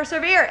 declare, and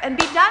persevere, and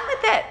be done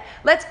with it.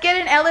 Let's get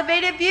an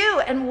elevated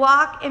view and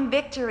walk in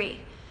victory.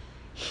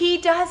 He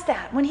does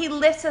that when he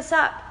lifts us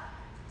up.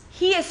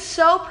 He is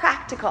so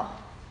practical.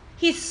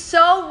 He's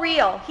so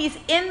real. He's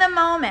in the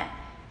moment,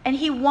 and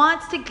he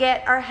wants to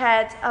get our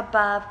heads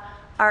above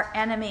our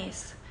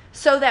enemies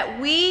so that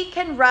we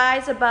can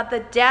rise above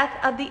the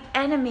death of the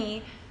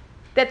enemy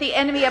that the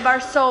enemy of our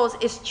souls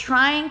is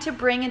trying to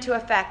bring into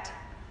effect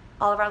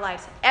all of our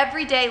lives.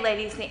 Every day,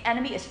 ladies, the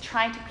enemy is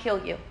trying to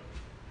kill you,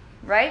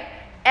 right?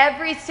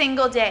 Every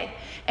single day.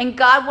 And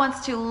God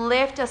wants to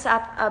lift us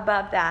up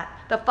above that.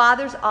 The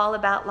Father's all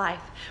about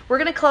life. We're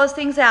going to close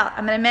things out.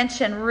 I'm going to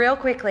mention real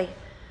quickly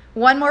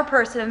one more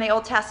person in the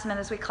Old Testament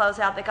as we close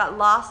out that got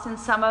lost in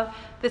some of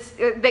this,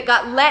 that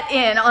got let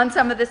in on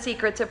some of the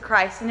secrets of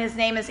Christ, and his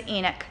name is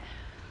Enoch.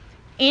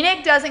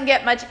 Enoch doesn't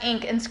get much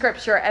ink in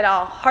Scripture at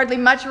all. Hardly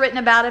much written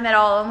about him at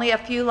all, only a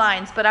few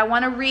lines. But I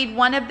want to read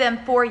one of them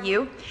for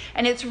you,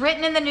 and it's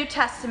written in the New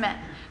Testament.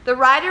 The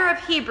writer of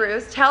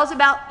Hebrews tells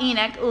about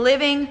Enoch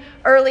living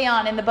early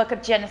on in the book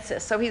of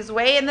Genesis. So he's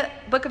way in the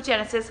book of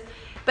Genesis.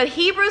 But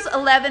Hebrews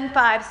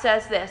 11:5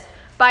 says this,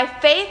 "By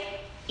faith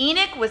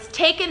Enoch was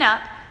taken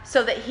up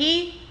so that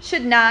he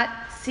should not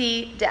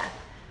see death."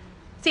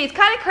 See, it's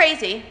kind of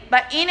crazy,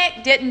 but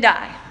Enoch didn't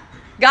die.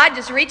 God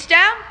just reached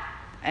down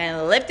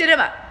and lifted him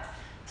up.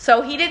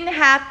 So he didn't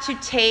have to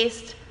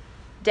taste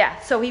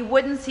death. So he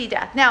wouldn't see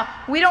death. Now,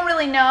 we don't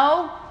really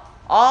know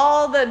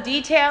all the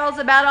details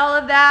about all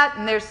of that.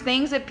 And there's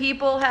things that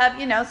people have,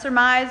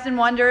 surmised and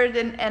wondered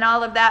and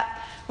all of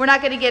that. We're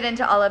not going to get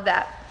into all of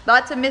that.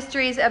 Lots of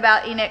mysteries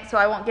about Enoch, so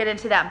I won't get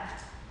into them.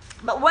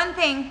 But one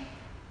thing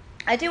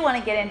I do want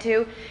to get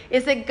into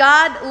is that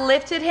God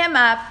lifted him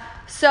up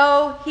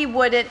so he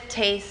wouldn't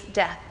taste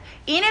death.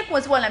 Enoch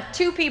was one of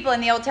two people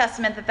in the Old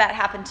Testament that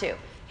happened to.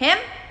 Him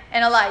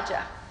and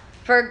Elijah.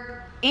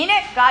 For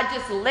Enoch, God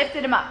just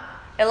lifted him up.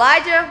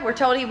 Elijah, we're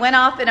told he went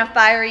off in a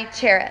fiery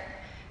chariot.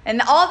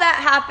 And all that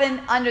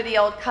happened under the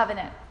old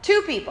covenant.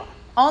 Two people.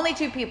 Only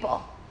two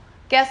people.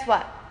 Guess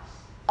what?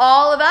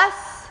 All of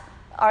us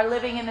are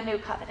living in the new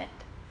covenant.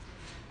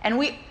 And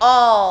we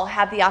all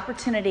have the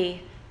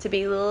opportunity to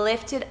be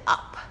lifted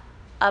up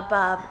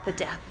above the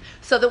death.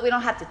 So that we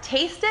don't have to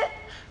taste it.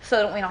 So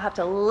that we don't have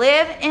to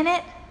live in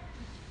it.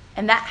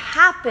 And that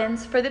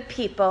happens for the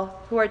people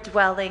who are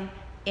dwelling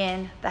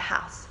in the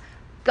house.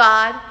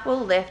 God will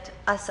lift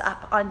us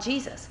up on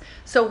Jesus.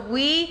 So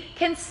we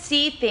can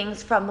see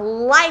things from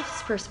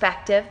life's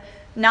perspective,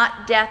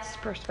 not death's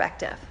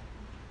perspective.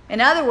 In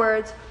other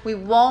words, we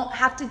won't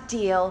have to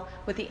deal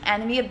with the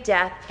enemy of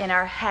death in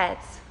our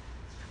heads.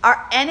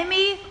 Our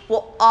enemy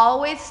will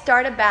always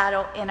start a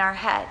battle in our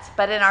heads.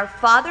 But in our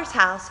Father's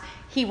house,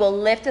 he will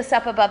lift us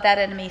up above that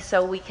enemy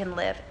so we can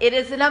live. It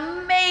is an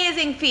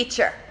amazing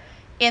feature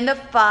in the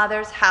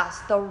Father's house,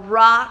 the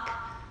rock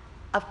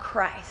of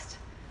Christ.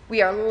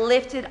 We are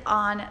lifted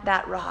on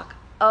that rock.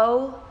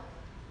 Oh,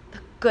 the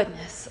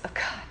goodness of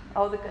God.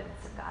 Oh, the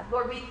goodness of God.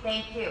 Lord, we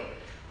thank you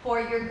for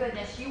your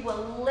goodness. You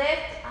will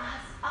lift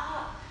us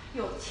up.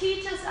 You'll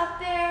teach us up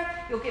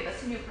there. You'll give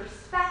us new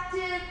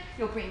perspective.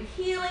 You'll bring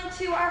healing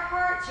to our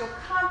hearts. You'll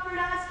comfort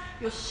us.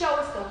 You'll show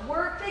us the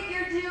work that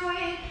you're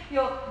doing.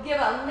 You'll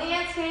give a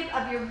landscape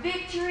of your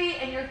victory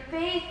and your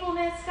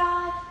faithfulness,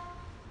 God.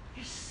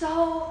 You're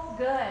so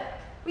good.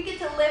 We get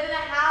to live in a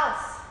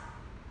house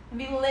and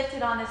be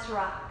lifted on this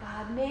rock.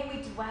 God, may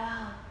we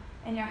dwell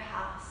in your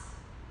house.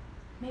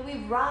 May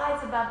we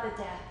rise above the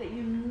death that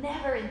you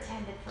never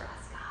intended for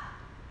us, God.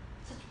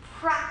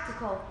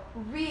 practical,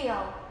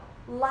 real,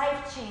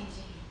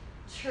 life-changing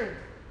truth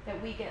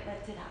that we get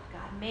lifted up,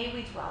 God. May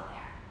we dwell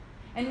there.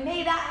 And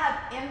may that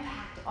have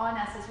impact on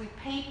us as we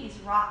paint these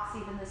rocks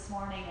even this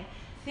morning and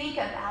think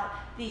about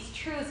these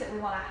truths that we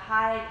want to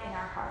hide in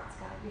our hearts,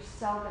 God. You're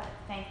so good.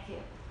 Thank you.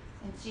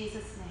 In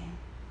Jesus' name,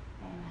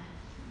 amen.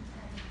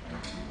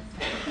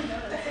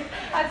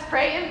 I was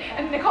praying,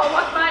 and Nicole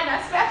walked by, and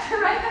I smacked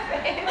her right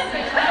in the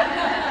face.